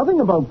 He said nothing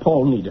about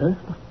Paul Nieder.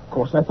 Of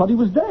course, I thought he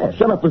was dead.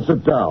 Shut up and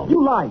sit down.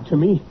 You lied to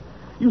me.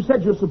 You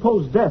said your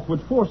supposed death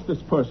would force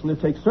this person to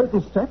take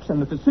certain steps,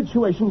 and that the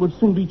situation would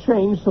soon be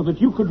changed so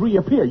that you could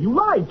reappear. You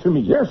lied to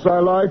me. Yes, I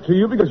lied to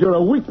you because you're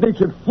a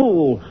weak-natured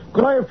fool.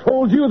 Could I have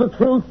told you the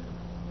truth?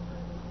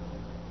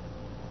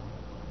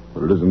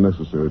 But it isn't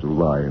necessary to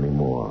lie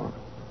anymore,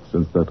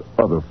 since that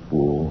other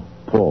fool,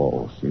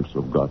 Paul, seems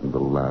to have gotten the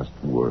last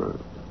word.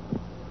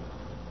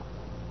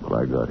 But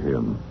I got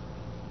him.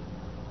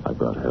 I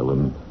got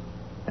Helen,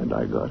 and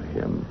I got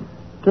him.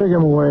 Take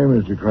him away,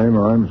 Mr.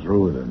 Kramer. I'm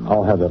through with him.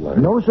 I'll have that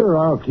letter. No, sir,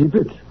 I'll keep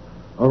it.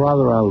 Or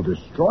rather, I'll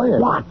destroy it.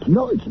 What?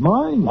 No, it's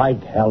mine.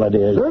 Like hell it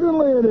is.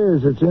 Certainly it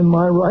is. It's in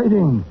my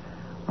writing.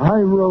 I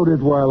wrote it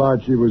while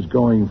Archie was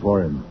going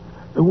for him.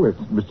 With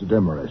Mr.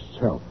 Demarest's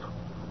help.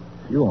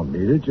 You won't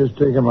need it. Just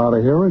take him out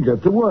of here and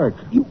get to work.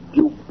 You...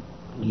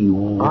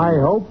 I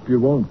hope you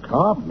won't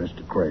cop,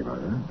 Mr.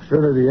 Kramer.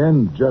 Surely the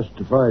end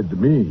justified the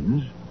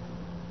means.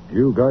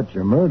 You got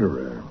your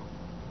murderer.